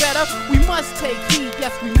everything's better, we must take heed.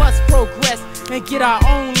 Yes, we must progress and get our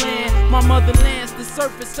own land. My motherland's the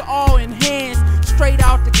surface to all enhance. Straight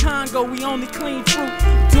out the Congo, we only clean fruit.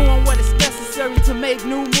 Doing what is necessary to make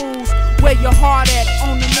new moves. Where your heart at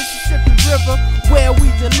on the Mississippi River, where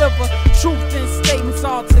we deliver truth and statements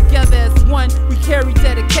all together as one. We carry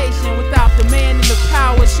dedication without the man in the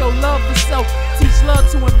power. Show love for self, teach love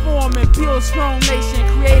to inform and build a strong nation.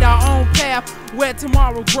 Create our own path where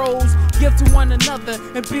tomorrow grows. Give to one another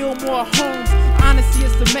and build more homes. Honesty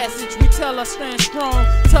is the message, we tell her stand strong.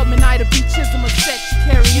 Tubman Ida B. Chisholm a set, she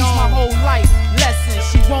carry on. My whole life lesson,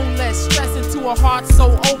 she won't let stress into her heart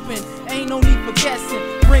so open. Ain't no need for guessing,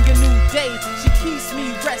 bring a new day. She keeps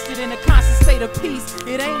me rested in a constant state of peace.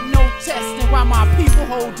 It ain't no testing while my people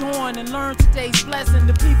hold on and learn today's lesson.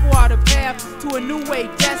 The people are the path to a new way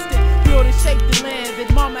destined. Build and shape the land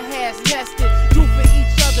that mama has nested. Do for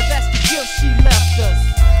each other, that's the gift she left us.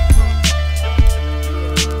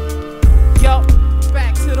 Yup,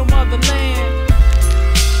 back to the motherland.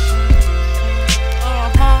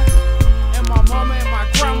 And my mama and my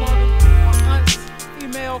grandmother, my aunts,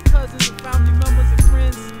 female cousins and family members and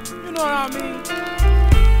friends. You know what I mean?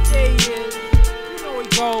 There he is. You know he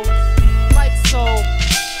goes. Like so.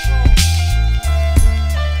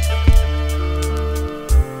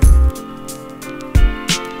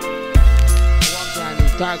 Walk down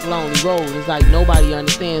this dark, lonely road. It's like nobody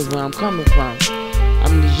understands where I'm coming from.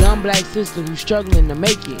 I'm this young black sister who's struggling to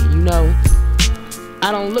make it, you know.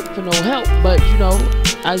 I don't look for no help, but, you know,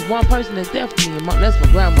 there's one person that's there for me, and that's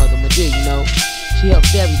my grandmother, my dear, you know. She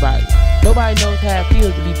helps everybody. Nobody knows how it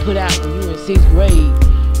feels to be put out when you're in 6th grade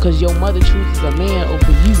because your mother chooses a man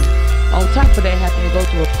over you. On top of that, having to go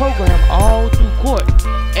through a program all through court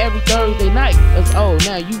every Thursday night. It's, oh,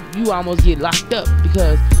 now you almost get locked up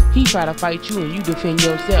because he try to fight you and you defend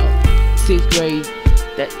yourself. 6th grade,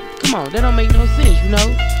 come on, that don't make no sense, you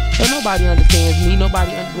know? So nobody understands me,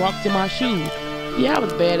 nobody walks in my shoes. Yeah, I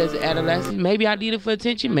was bad as an adolescent. Maybe I did it for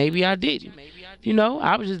attention, maybe I didn't. You know,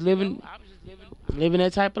 I was just living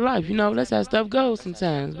that type of life, you know? That's how stuff goes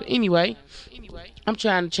sometimes. But anyway, I'm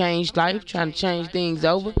trying to change life, trying to change things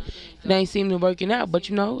over. It ain't seeming to working out, but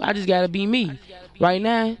you know, I just gotta be me. Right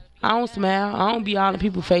now, I don't smile, I don't be all in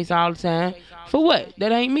people's face all the time. For what?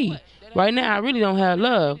 That ain't me. Right now, I really don't have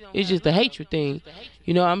love. It's just a hatred thing.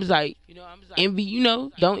 You know, I'm just like, envy, you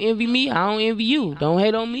know, don't envy me, I don't envy you. Don't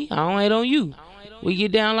hate on me, I don't hate on you. We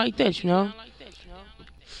get down like that, you know.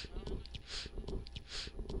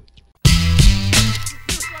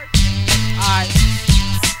 Alright,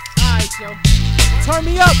 yo. Turn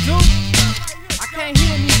me up, dude. I can't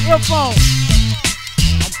hear these earphones.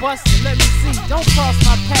 I'm busting, let me see. Don't cross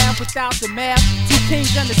my path without the math. 2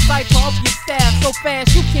 kings and the cipher up your staff. So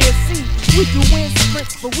fast you can't see. We do wind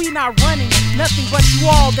sprints, but we not running. Nothing but you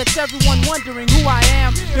all, that's everyone wondering who I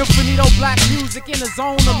am. Infinito black music in the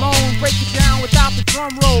zone alone. Break it down without the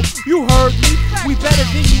drum roll. You heard me. We better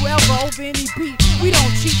than you ever over any beat. We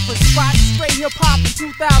don't cheat for spots. Straight hip hop in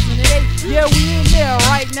 2008. Yeah, we in there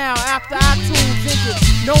right now after iTunes ended.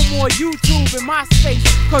 No more YouTube in my space,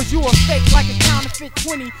 cause you a fake like a counterfeit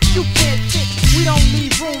 20. You can't fit. We don't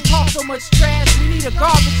leave room, talk so much trash. We need a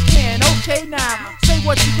garbage can. Okay now, say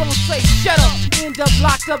what you gon' say. Shut up, end up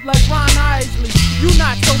locked up like Ron Isley. You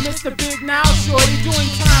not so Mr. Big now, shorty. Doing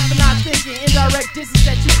time for not thinking. Indirect disses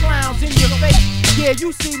at you clowns in your face. Yeah,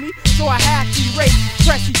 you see me, so I have to erase.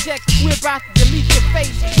 Press eject, we're about to delete your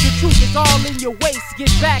face. The truth is all in your waist.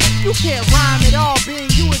 Get back, you can't rhyme at all. Being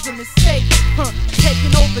you is a mistake.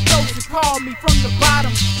 Taking overdoses, call me from the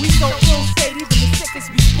bottom. We so ill state, even the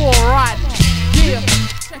sickest be spore rotten. Yeah,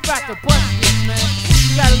 about to bust this, man.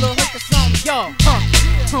 You got a little hook or something, yo.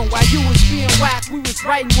 While you was being whack, we was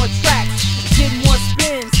writing more tracks, getting more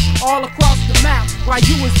spins all across the map. While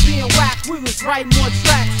you was being whack, we was writing more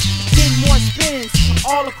tracks, getting more spins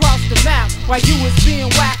all across the map. While you was being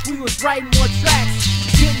whack, we was writing more tracks,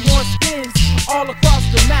 getting more spins all across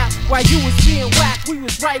the map. While you was being whack, we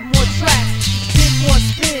was writing more tracks, getting more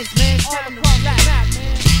spins, man, all across the map,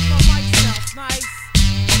 man. My mic sounds nice.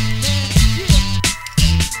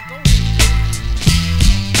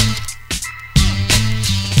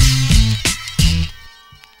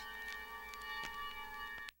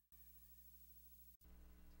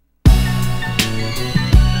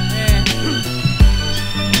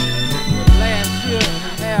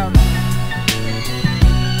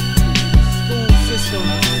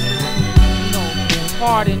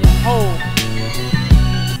 Hardened and whole.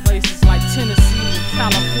 Places like Tennessee and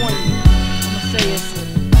California, I'ma say it's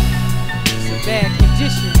a bad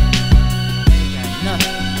condition. Ain't got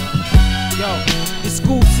nothing. Yo, the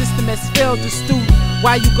school system has failed the student.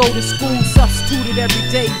 Why you go to school substituted every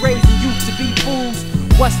day, raising youth to be fools?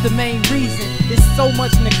 What's the main reason? It's so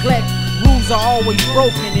much neglect. Rules are always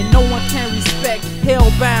broken and no one can respect.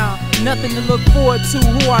 Hellbound, nothing to look forward to.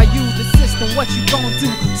 Who are you? The system, what you gon' do?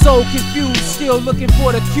 So confused, still looking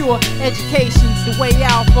for the cure. Education's the way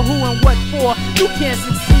out, for who and what for. You can't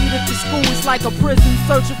succeed if the school is like a prison,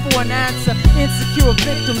 searching for an answer. Insecure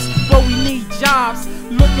victims, but we need jobs.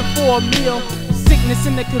 Looking for a meal, sickness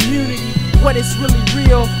in the community. What is really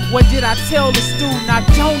real? What did I tell the student? I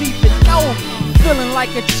don't even know. Feeling like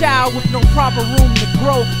a child with no proper room to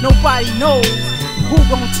grow. Nobody knows who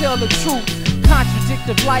gon' tell the truth.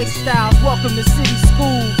 Contradictive lifestyles, welcome to city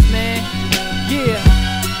schools, man. Yeah,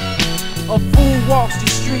 a fool walks the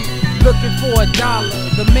street looking for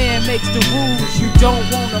 $1. The man makes the rules you don't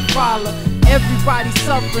wanna follow. Everybody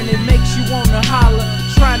suffering, it makes you wanna holler.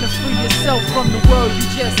 Trying to free yourself from the world, you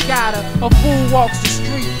just gotta. A fool walks the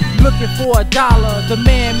street looking for $1. The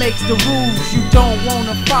man makes the rules you don't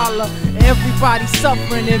wanna follow. Everybody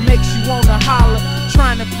suffering, it makes you wanna holler.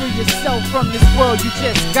 Trying to free yourself from this world, you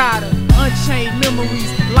just gotta. Unchained memories,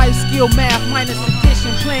 life skill math minus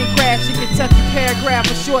addition. Plane crash in Kentucky, paragraph,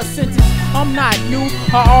 a short sentence. I'm not new,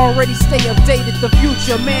 I already stay updated. The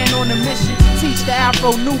future man on a mission to teach the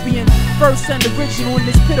Afro-Nubian, first and original in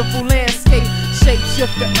this pitiful landscape. Shape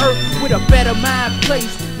shift the earth with a better mind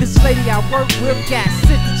place. This lady I work with got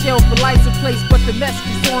sent to jail for license plates, but the message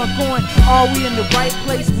is ongoing. Are we in the right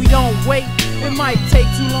place? We don't wait. It might take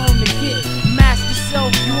too long to get master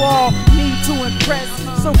self. You all need to impress,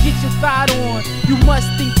 so get your thought on. You must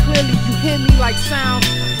think clearly. You hear me like sound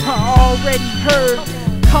I already heard.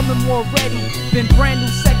 Coming more ready than brand new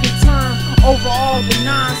second term. Over all the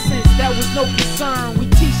nonsense, that was no concern. We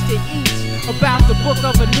teach to each about the book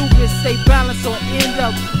of Anubis. Stay balanced or end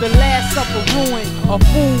up the last supper ruined. A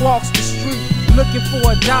fool walks the street looking for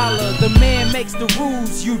 $1. The man makes the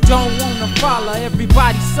rules you don't wanna follow.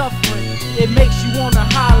 Everybody suffering, it makes you wanna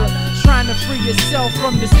holler. Trying to free yourself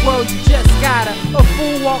from this world, you just gotta. A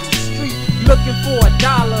fool walks the street looking for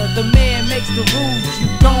 $1. The man makes the rules you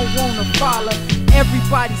don't wanna follow.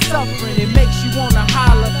 Everybody suffering, it makes you wanna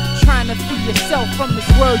holler. Trying to free yourself from this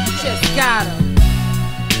world, you just gotta.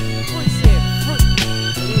 Free said free.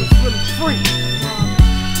 It was really free.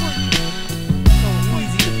 So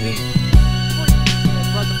easy to be. That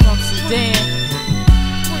brother from Sudan.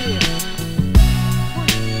 Free.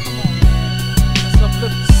 Come on, man. Let's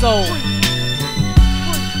uplift the soul.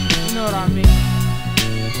 You know what I mean?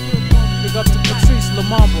 Big up to Patrice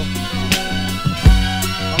Lumumba.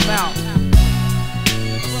 I'm out.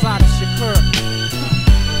 Asada Shakur.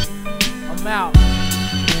 I'm out.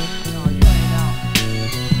 No, you ain't out.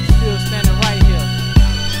 Still standing right here.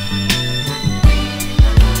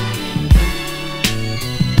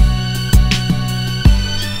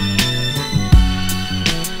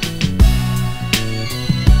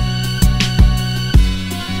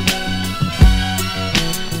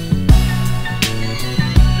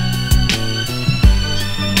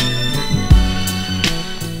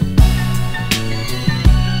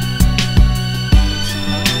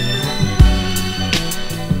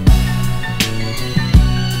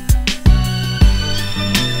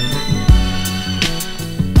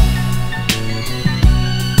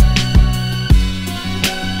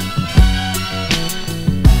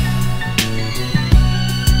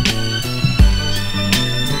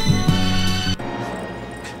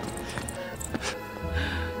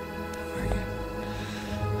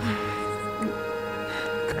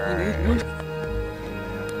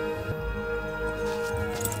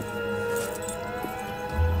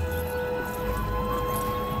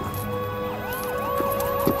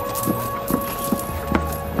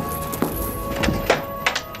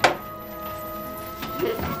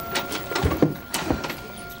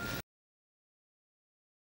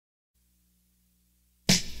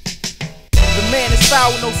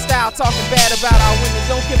 foul with no style, talking bad about our women.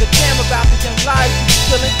 Don't give a damn about the young lives you be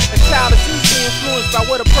killing. A child is easily influenced by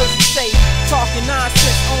what a person say. Talking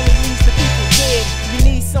nonsense only leaves the people dead. We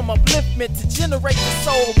need some upliftment to generate the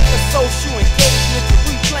soul with a social engagement to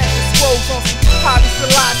replant the scrolls on some Haile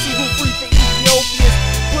Selassie who freed the Ethiopians.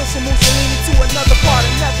 Pushing Mussolini to another part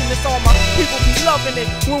of nothingness. All my people be loving it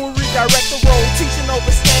when we redirect the road, teaching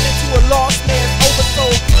overstanding to a lost man's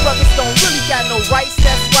oversoul. Brothers don't really got no rights,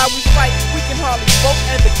 that's why we fight. We can hardly vote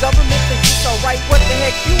and the government thinks it's alright. What the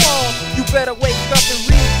heck you on? You better wake up and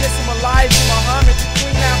read. Get some Elijah Muhammad to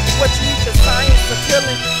clean out what you need. The science of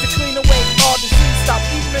healing to clean away all disease. Stop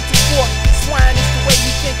eating into pork. Swine is the way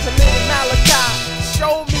you think. Khalil and Malachi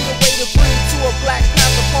show me the way to bring to a Black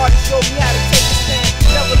Panther party. Show me how to take a stand.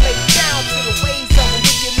 Never lay down to the ways of a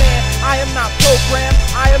wicked man. I am not programmed,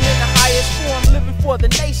 I am in the highest form, living for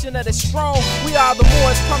the nation of the strong. We are the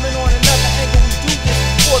Moors coming on another angle. We do this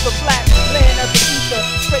for the black land of the ether,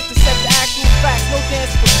 straight to set the actual facts. No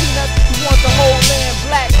dance for peanuts, we want the whole land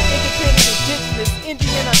black, independent, indigenous,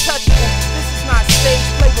 Indian, untouchable. This is not stage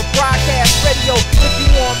play but broadcast radio. If you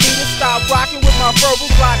want me to stop rocking with my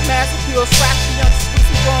verbal block, mass appeal, scratch the young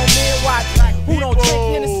sweet grown men watch. Who don't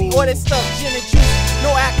drink Hennessy or that stuff, gin and juice.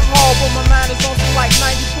 No alcohol, but my mind is on some like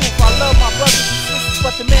 90 proof. I love my brothers and sisters,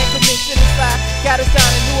 but the man commits genocide. Got us down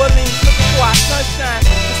in New Orleans looking for our sunshine.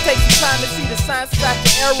 Just take some time to see the signs at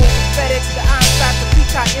the Arrow, the FedEx, the Einstein, the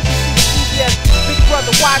Peacock, NBC, the CBS. Big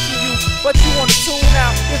brother watching you, but you wanna tune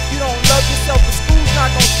out. If you don't love yourself, the school's not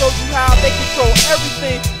gonna show you how. They control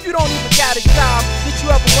everything, you don't even got a job. Did you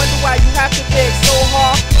ever wonder why you have to beg so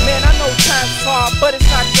hard? Man, I know times is hard, but it's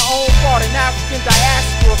not your own fault. An African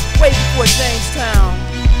diaspora, way before Jamestown.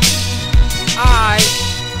 Alright.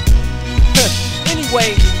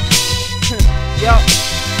 Anyway, yo,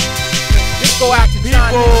 just go out to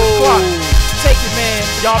John Clark. Take it, man.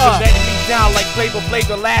 Y'all been letting me down like Flavor Flav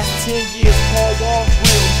the last 10 years. Paul Wall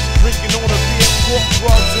grill, drinking on a beer, pork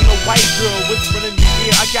drugs and a white girl whispering in the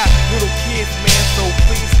ear. I got little kids, man, so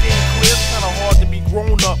please stand clear. It's kinda hard to be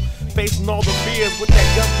grown up, facing all the fears with that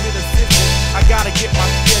government assistance. I gotta get my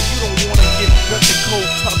share. You don't wanna get nothing cold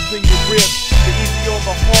tucked in your ribs. The easy or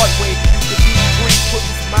the hard way, you can be free,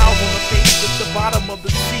 putting smiles on the face at the bottom of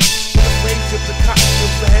the seat. When the slave ships, the cotton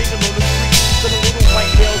ships are hanging on the street. So the little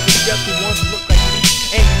white males and death who once looked like me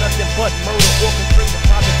ain't nothing but murder orchestrated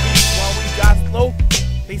by the beast. While we die slow,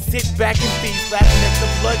 they sit back and feast, laughing at the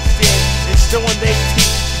bloodshed and showing their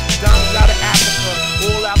teeth. Diamonds out of Africa,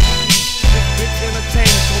 all out the east. This bitch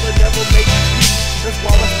entertainment, so they never make peace. That's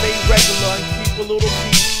why I stay regular and keep a little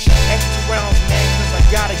peace. Extra rounds, man, cause I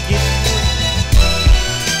gotta get free.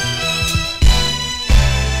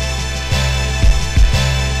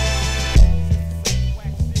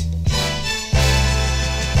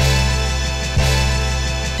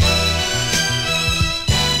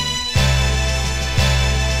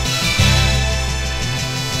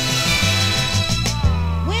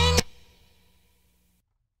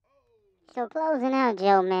 So closing out,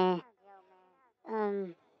 Joe, man.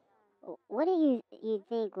 What do you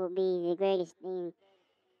think will be the greatest thing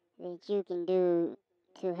that you can do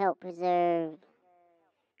to help preserve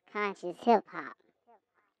conscious hip hop?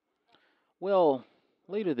 Well,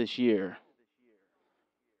 later this year,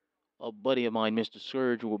 a buddy of mine, Mr.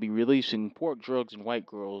 Skurge, will be releasing Pork, Drugs, and White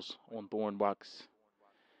Girls on Thornbox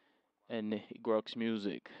and Grux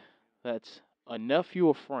Music. That's a nephew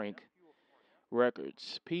of Frank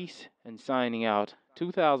Records. Peace and signing out.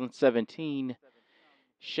 2017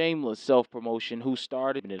 shameless self-promotion. Who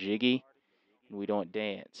started in a jiggy? And we don't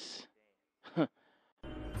dance.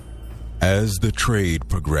 As the trade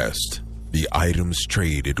progressed, the items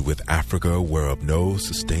traded with Africa were of no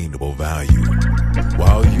sustainable value.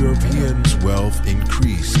 While Europeans' wealth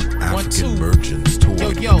increased, African merchants told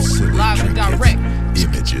silly trinkets,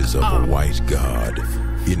 images of a white god,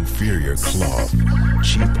 inferior cloth,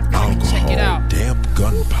 cheap alcohol, damp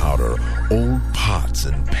gunpowder, old pots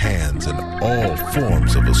and pans, and all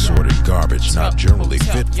forms of assorted garbage not generally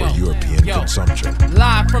fit for European consumption.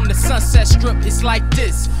 Live from the Sunset Strip, it's like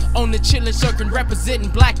this. On the chillin' circuit representing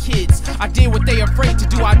black kids. I did what they afraid to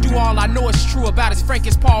do. I do all I know is true about as frank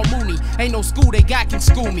as Paul Mooney. Ain't no school they got can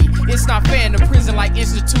school me. It's not fair in the prison like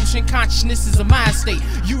institution. Consciousness is a mind state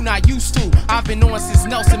you not used to. I've been on since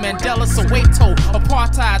Nelson Mandela, Soweto,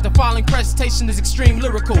 apartheid. The following presentation is extreme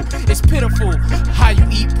lyrical. It's pitiful how you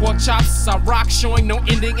eat pork chops. I rock, showing no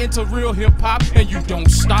ending into real hip hop, and you don't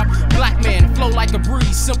stop. Black man flow like a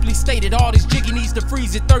breeze. Simply stated, all this jiggy needs to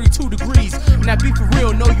freeze at 32 degrees. Now be for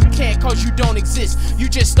real, no you can't, cause you don't exist. You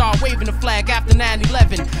just start waving the flag after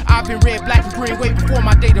 9/11. I've been red, black, and green way before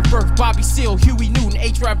my date of birth. Bobby Seale, Huey Newton,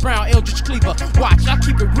 H. Rap Brown, Eldridge Cleaver. Watch, I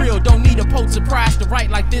keep it real, don't need a Pulitzer Prize to write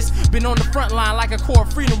like this. Been on the front line like a core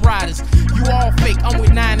of freedom riders. You all fake, I'm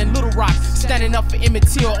with 9 and Little Rock. Standing up for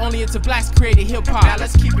B.E.T.T.E.R, only into blacks created hip-hop. Now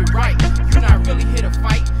let's keep it right, you not really here to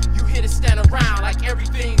fight. You here to stand around like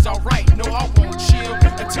everything's alright. No, I won't chill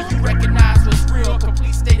until you recognize what's real.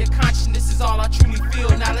 Complete state of consciousness is all I truly feel.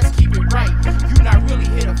 Now let's keep it right, you not really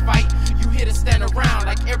here to fight. You here to stand around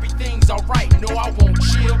like everything's alright. No, I won't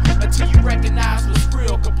chill until you recognize what's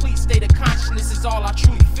real. Complete state of consciousness is all I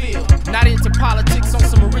truly feel. Not into politics on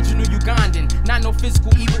some original Ugandan. Not no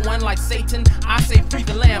physical evil one like Satan. I say free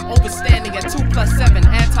the lamb, overstanding at 2+7.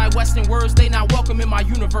 Anti-Western words, they not welcome in my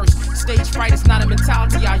universe. Stage fright is not a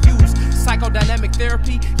mentality I use. Psychodynamic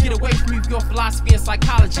therapy, get away from me with your philosophy and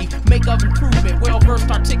psychology. Make of improvement, well-versed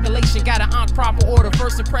articulation. Got an proper order,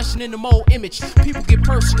 first impression in the mold image. People get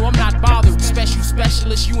personal, I'm not bothered. Special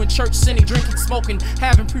specialist, you in church sinning, drinking, smoking,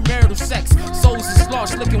 having premarital sex. Souls is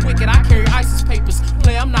lost, looking wicked, I carry ISIS papers.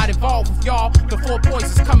 Play, I'm not involved with y'all. The 4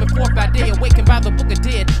 points is coming forth by day, awakened by the book of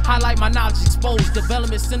dead. Highlight my knowledge exposed,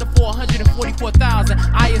 development center for 144,000.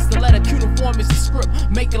 I is the letter, cuneiform is the script.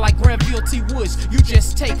 Make it like Granville T. Woods, you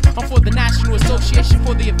just take. I'm for the National Association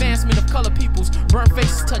for the Advancement of Color Peoples. Burn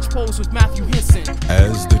faces touch poles with Matthew Henson.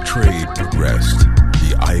 As the trade progressed,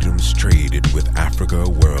 the items traded with Africa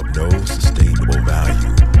were of no sustainable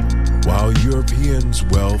value. While Europeans'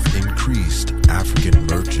 wealth increased, African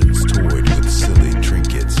merchants toyed with silly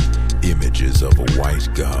trinkets, images of a white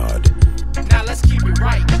god. Now let's keep it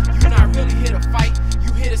right, you not really here to fight.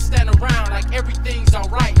 You here to stand around like everything's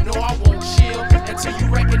alright. No, I won't chill until you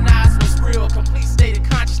recognize what's real. Complete state of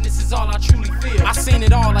consciousness is all I truly feel. I seen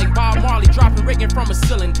it all like Bob Marley dropping Reagan from a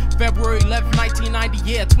ceiling. February 11, 1990,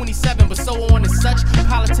 yeah, 27, but so on and such.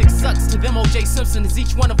 Politics sucks to them. O.J. Simpson is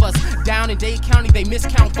each one of us. Down in Dade County, they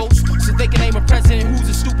miscount votes so they can name a president who's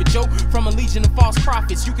a stupid joke. From a legion of false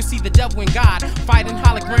prophets, you can see the devil in God. Fighting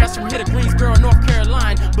holograms from here to Greensboro, North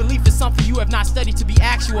Carolina. Belief is something you have not studied to be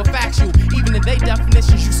actual, factual. Even in their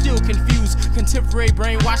definitions, you still confused. Contemporary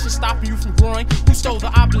brainwashing stopping you from growing. Who stole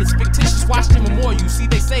the obelisk? Fictitious Washington Memorial. See,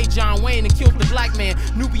 they say John Wayne and killed the black man.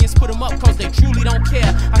 Nubians put him up cause they truly don't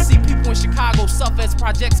care. I see people in Chicago suffer as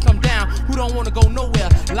projects come down who don't want to go nowhere.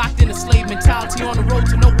 Locked in a slave mentality on the road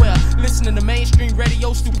to nowhere. Listening to mainstream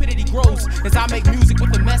radio, stupidity grows as I make music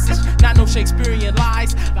with a message, not no Shakespearean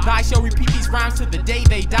lies. I shall repeat these rhymes to the day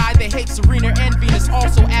they die. They hate Serena and Venus,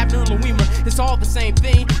 also Abner Louima. It's all the same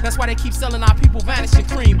thing, that's why they keep selling our people vanishing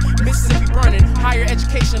cream. Mississippi burning, higher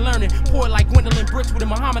education learning. Poor like Gwendolyn Brooks with a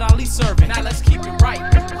Muhammad Ali serving. Now let's keep it right,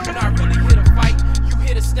 you're not really here to fight. You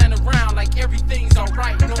here to stand around like everything's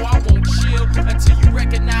alright. No, I won't chill until you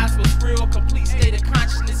recognize what's real. Complete state of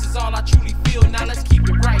consciousness is all I truly feel. Now let's keep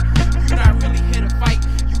it right, you're not really here to fight.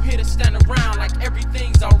 You here to stand around like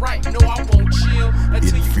everything's alright. No, I won't chill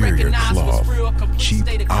until you recognize what's real. Complete cheap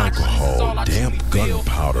state of consciousness is all alcohol, I damp truly feel.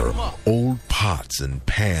 gunpowder, old pots and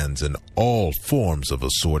pans, and all forms of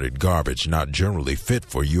assorted garbage not generally fit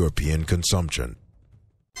for European consumption.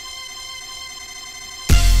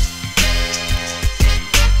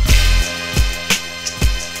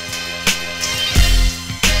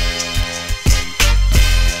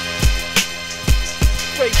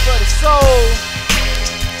 Straight for the soul.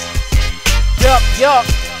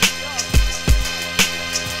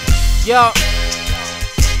 Yup.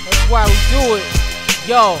 That's why we do it.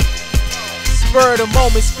 Yo. Spur of the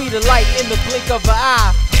moment, speed of light in the blink of an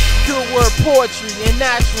eye. Pure word poetry in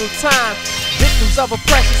natural time. Victims of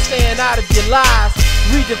oppression staying out of your lives.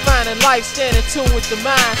 Redefining life, staying in tune with the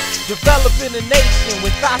mind. Developing a nation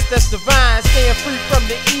with thoughts that's divine. Staying free from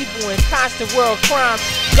the evil and constant world crime.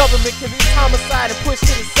 Government commits homicide and pushed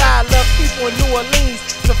to the side. Left people in New Orleans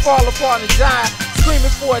to fall apart and die.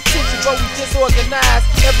 Screaming for attention, but we disorganized.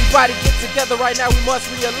 Everybody get together right now, we must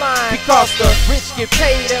realign. Because the rich get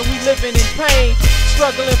paid and we living in pain.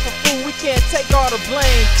 Struggling for food, we can't take all the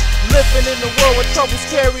blame. Living in the world where trouble's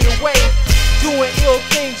carried away. Doing ill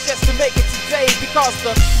things just to make it today. Because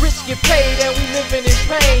the rich get paid and we living in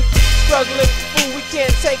pain. Struggling for food, we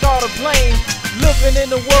can't take all the blame. Living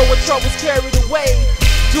in the world where trouble's carried away.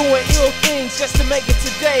 Doing ill things just to make it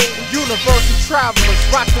today. Universal travelers,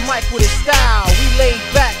 rock the mic with his style. We laid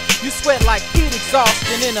back, you sweat like heat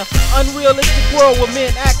exhaustion. In an unrealistic world where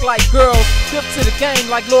men act like girls. Dip to the game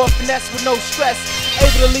like Lord Finesse with no stress.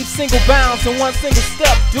 Able to leap single bounds in one single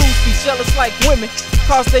step. Dudes be jealous like women,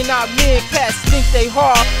 cause they not men. Cats think they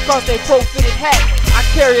hard, cause they pro-fitted hat. I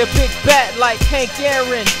carry a big bat like Hank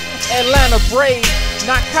Aaron. Atlanta brave,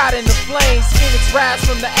 not caught in the flames. Phoenix rise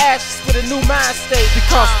from the ashes with a new mind state.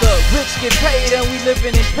 Because the rich get paid and we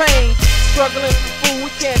living in pain. Struggling for food,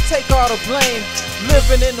 we can't take all the blame.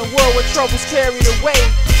 Living in a world where trouble's carried away.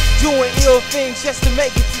 doing ill things just to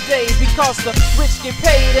make it today. Because the rich get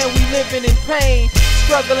paid and we living in pain.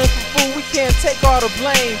 Struggling for food, we can't take all the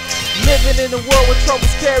blame. Living in a world where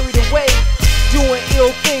troubles carried away. Doing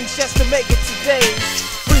ill things just to make it today.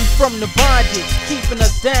 Free from the bondage, keeping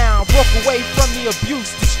us down. Broke away from the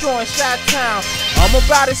abuse, destroying Chi-Town. I'm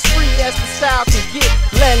about as free as the style can get.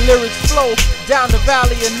 Letting lyrics flow down the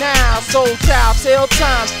valley of Nile. Soul child, tell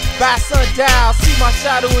time by sundial. See my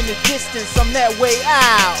shadow in the distance, I'm that way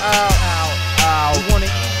out. Out, out, out. We wanna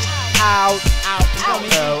eat out, out, out,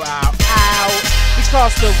 out, out.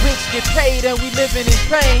 Because the rich get paid and we living in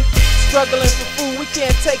pain. Struggling for food, we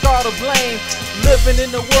can't take all the blame. Living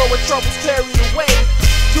in a world where troubles carried away.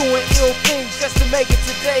 Doing ill things just to make it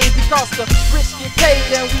today. Because the rich get paid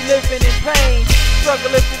and we living in pain.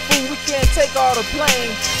 Struggling for food, we can't take all the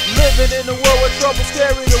blame. Living in a world where troubles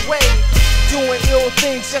carried away. Doing ill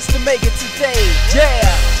things just to make it today. Yeah.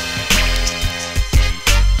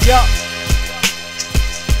 Yup.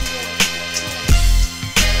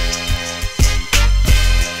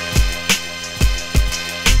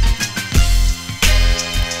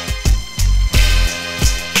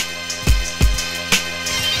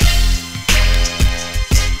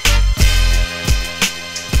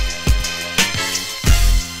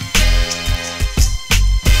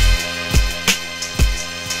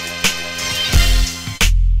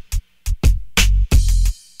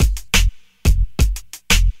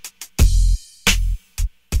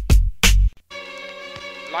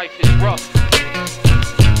 Life is rough,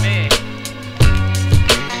 man.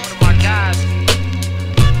 One of my guys,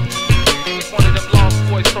 he's one of them lost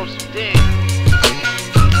boys from Sudan.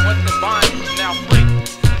 Once in bondage, now free.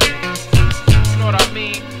 You know what I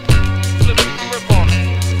mean? Flip the script on him.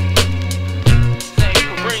 Name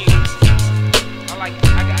Kareem.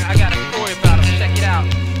 I got a story about him. Check it out.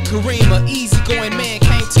 Kareem, a easygoing man,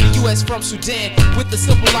 came to the U.S. from Sudan with a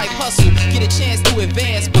simple life hustle, get a chance to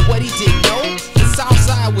advance. But what he didn't know, the South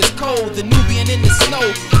Side was cold, the Nubian in the snow.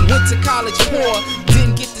 Went to college poor,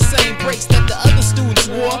 didn't get the same breaks that the other students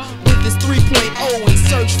wore. With his 3.0 and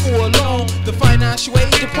search for a loan, the financial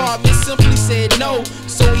aid department simply said no.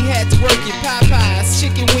 So he had to work at Popeye's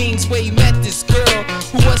Chicken Wings, where he met this girl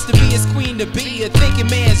who was to be his queen to be. A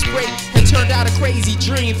thinking man's break had turned out a crazy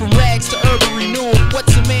dream. From rags to urban renewal,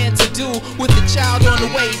 what's a man to do with a child on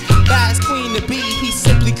the way by his queen to be? He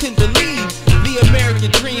simply couldn't believe the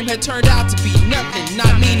American dream had turned out to be nothing,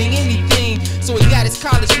 not meaning anything. So he got his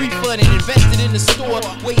college refund and invested in the store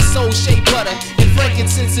where he sold shea butter and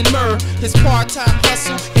frankincense and myrrh. His part-time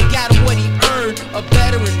hustle had got him what he earned, a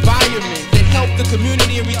better environment that helped the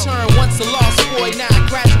community in return. Once a lost boy, now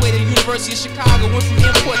graduated University of Chicago, went from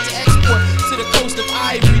import to export to the coast of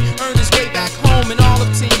Ivory, earned his way back home. In all of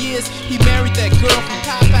 10 years, he married that girl from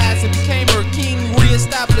Popeyes and became her king,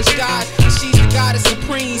 re-established God. She's the goddess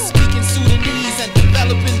supreme, speaking Sudanese and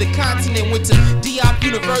developing the continent. Went to Diop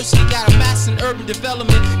University, got a master in urban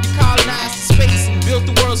development. He colonized the space and built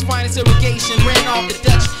the world's finest irrigation. Ran off the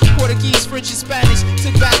Dutch, Portuguese, French, and Spanish.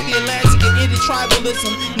 Took back the Atlantic and ended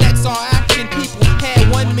tribalism. Next, all African people had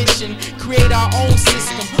one mission: create our own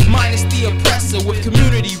system, minus the oppressor, with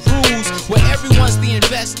community rules where everyone's the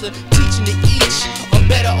investor, teaching to each a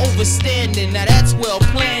better overstanding. Now that's well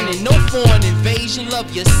planning, no foreign invasion. Love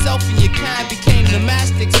yourself and your kind became the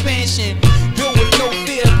master expansion. Built with no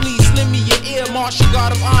fear, please lend me your ear. Martial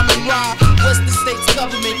God of Amun Ra was the state's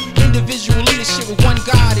government. Individual leadership with one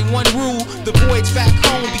God and one rule. The voyage back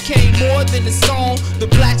home became more than a song. The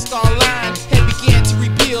Black Star Line had began to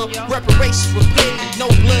rebuild. Reparations were paid, no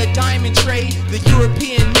blood diamond trade. The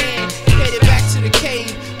European man headed back to the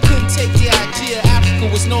cave. Couldn't take the idea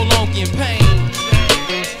Africa was no longer in pain.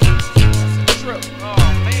 Trip. Oh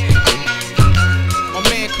man. My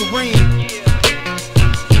man Kareem.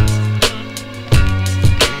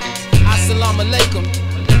 Assalamu alaikum.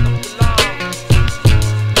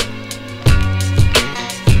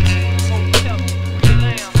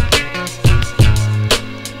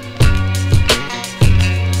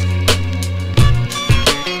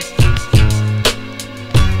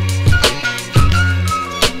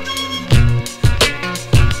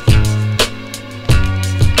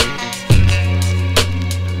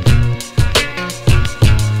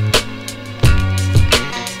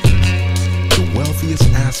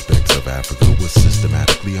 Aspects of Africa was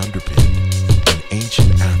systematically underpinned, and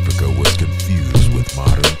ancient Africa was confused with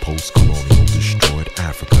modern post-colonial destroyed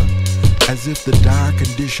Africa, as if the dire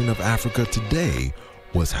condition of Africa today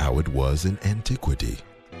was how it was in antiquity.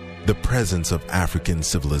 The presence of African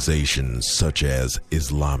civilizations such as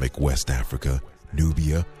Islamic West Africa,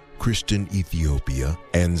 Nubia, Christian Ethiopia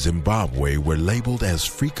and Zimbabwe were labeled as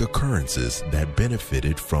freak occurrences that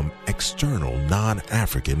benefited from external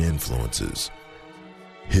non-African influences.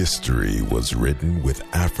 History was written with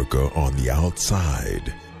Africa on the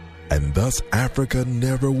outside, and thus Africa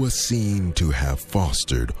never was seen to have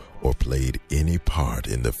fostered or played any part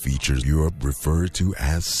in the features Europe referred to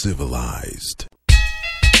as civilized.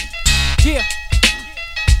 Yeah.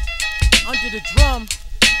 Under the drum,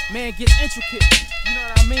 man, get intricate. You know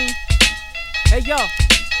what I mean? Hey, yo.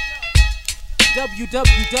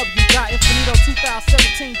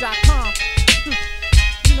 www.infinito2017.com.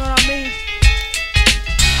 You know what I mean?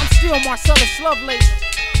 I'm still Marcellus Lovelace.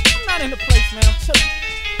 I'm not in the place, man. I'm chilling.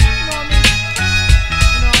 You know what I mean?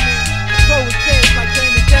 You know what I mean? Go with kids like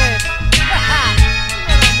Damon Dad. You know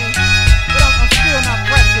what I mean? But I'm still not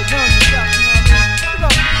fresh or young and stuff. You know what I mean? We go.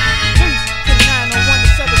 Peace to the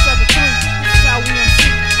 901-773. This is how we MC.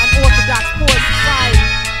 I'm Orthodox Poet Society.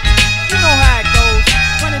 You know how it goes.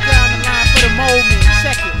 Running down the line for the moment.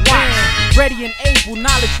 Check it. Watch. Ready and able.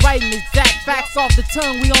 Knowledge, writing exact facts off the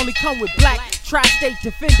tongue. We only come with black. Tri-state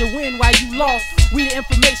defender, win while you lost. We the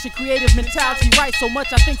information, creative mentality, write so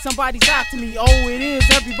much I think somebody's after me. Oh, it is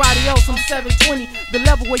everybody else. I'm 720, the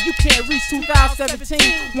level where you can't reach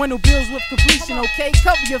 2017. One who builds with completion, okay?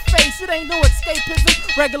 Cover your face, it ain't no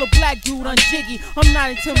escapism. Regular black dude, unjiggy. I'm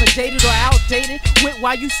not intimidated or outdated. Went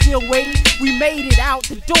while you still waiting. We made it out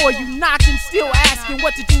the door. You knocking, still asking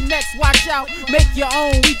what to do next. Watch out, make your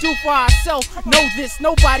own. We do for ourselves. Know this,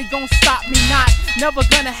 nobody gonna stop me. Not, never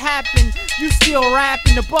gonna happen. You still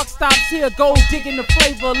rapping, the buck stops here. Go digging the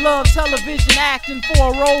flavor of love, television acting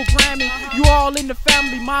for a role Grammy. You all in the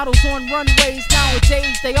family models on runways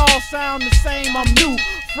nowadays. They all sound the same. I'm new,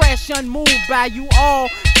 fresh, unmoved by you all.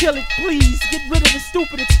 Kill it, please. Get rid of the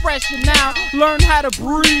stupid expression now. Learn how to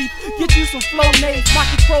breathe. Get you some flow names. My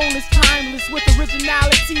control is timeless with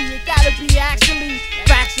originality. It gotta be actually,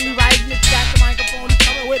 factually right. You got the microphone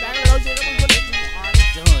coming with that.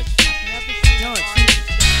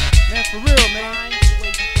 Man, for real, man.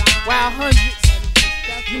 Wild hundreds.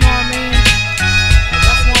 You know what I mean?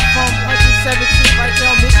 That's where I'm from. 117 right there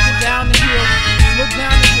on Michigan, down the hill. Just look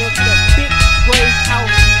down the hill to that big gray house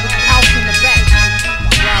with the house in the back.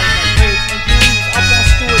 Wow, that great. And then we was up on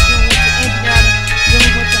Stewart, then we went to Indiana, then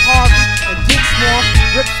we went to Harvey and Dixmoor,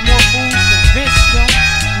 Ripsmore Foods, convinced them.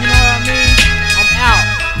 You know what I mean? I'm out.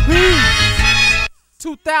 Peace.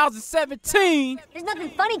 2017. There's nothing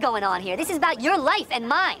funny going on here. This is about your life and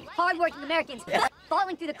mine. Hard-working Americans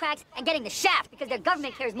falling through the cracks and getting the shaft because their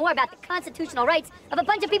government cares more about the constitutional rights of a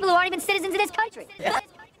bunch of people who aren't even citizens of this country.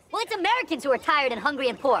 Well, it's Americans who are tired and hungry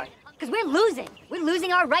and poor because we're losing. We're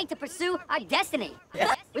losing our right to pursue our destiny.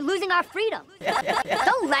 We're losing our freedom.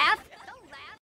 Don't laugh.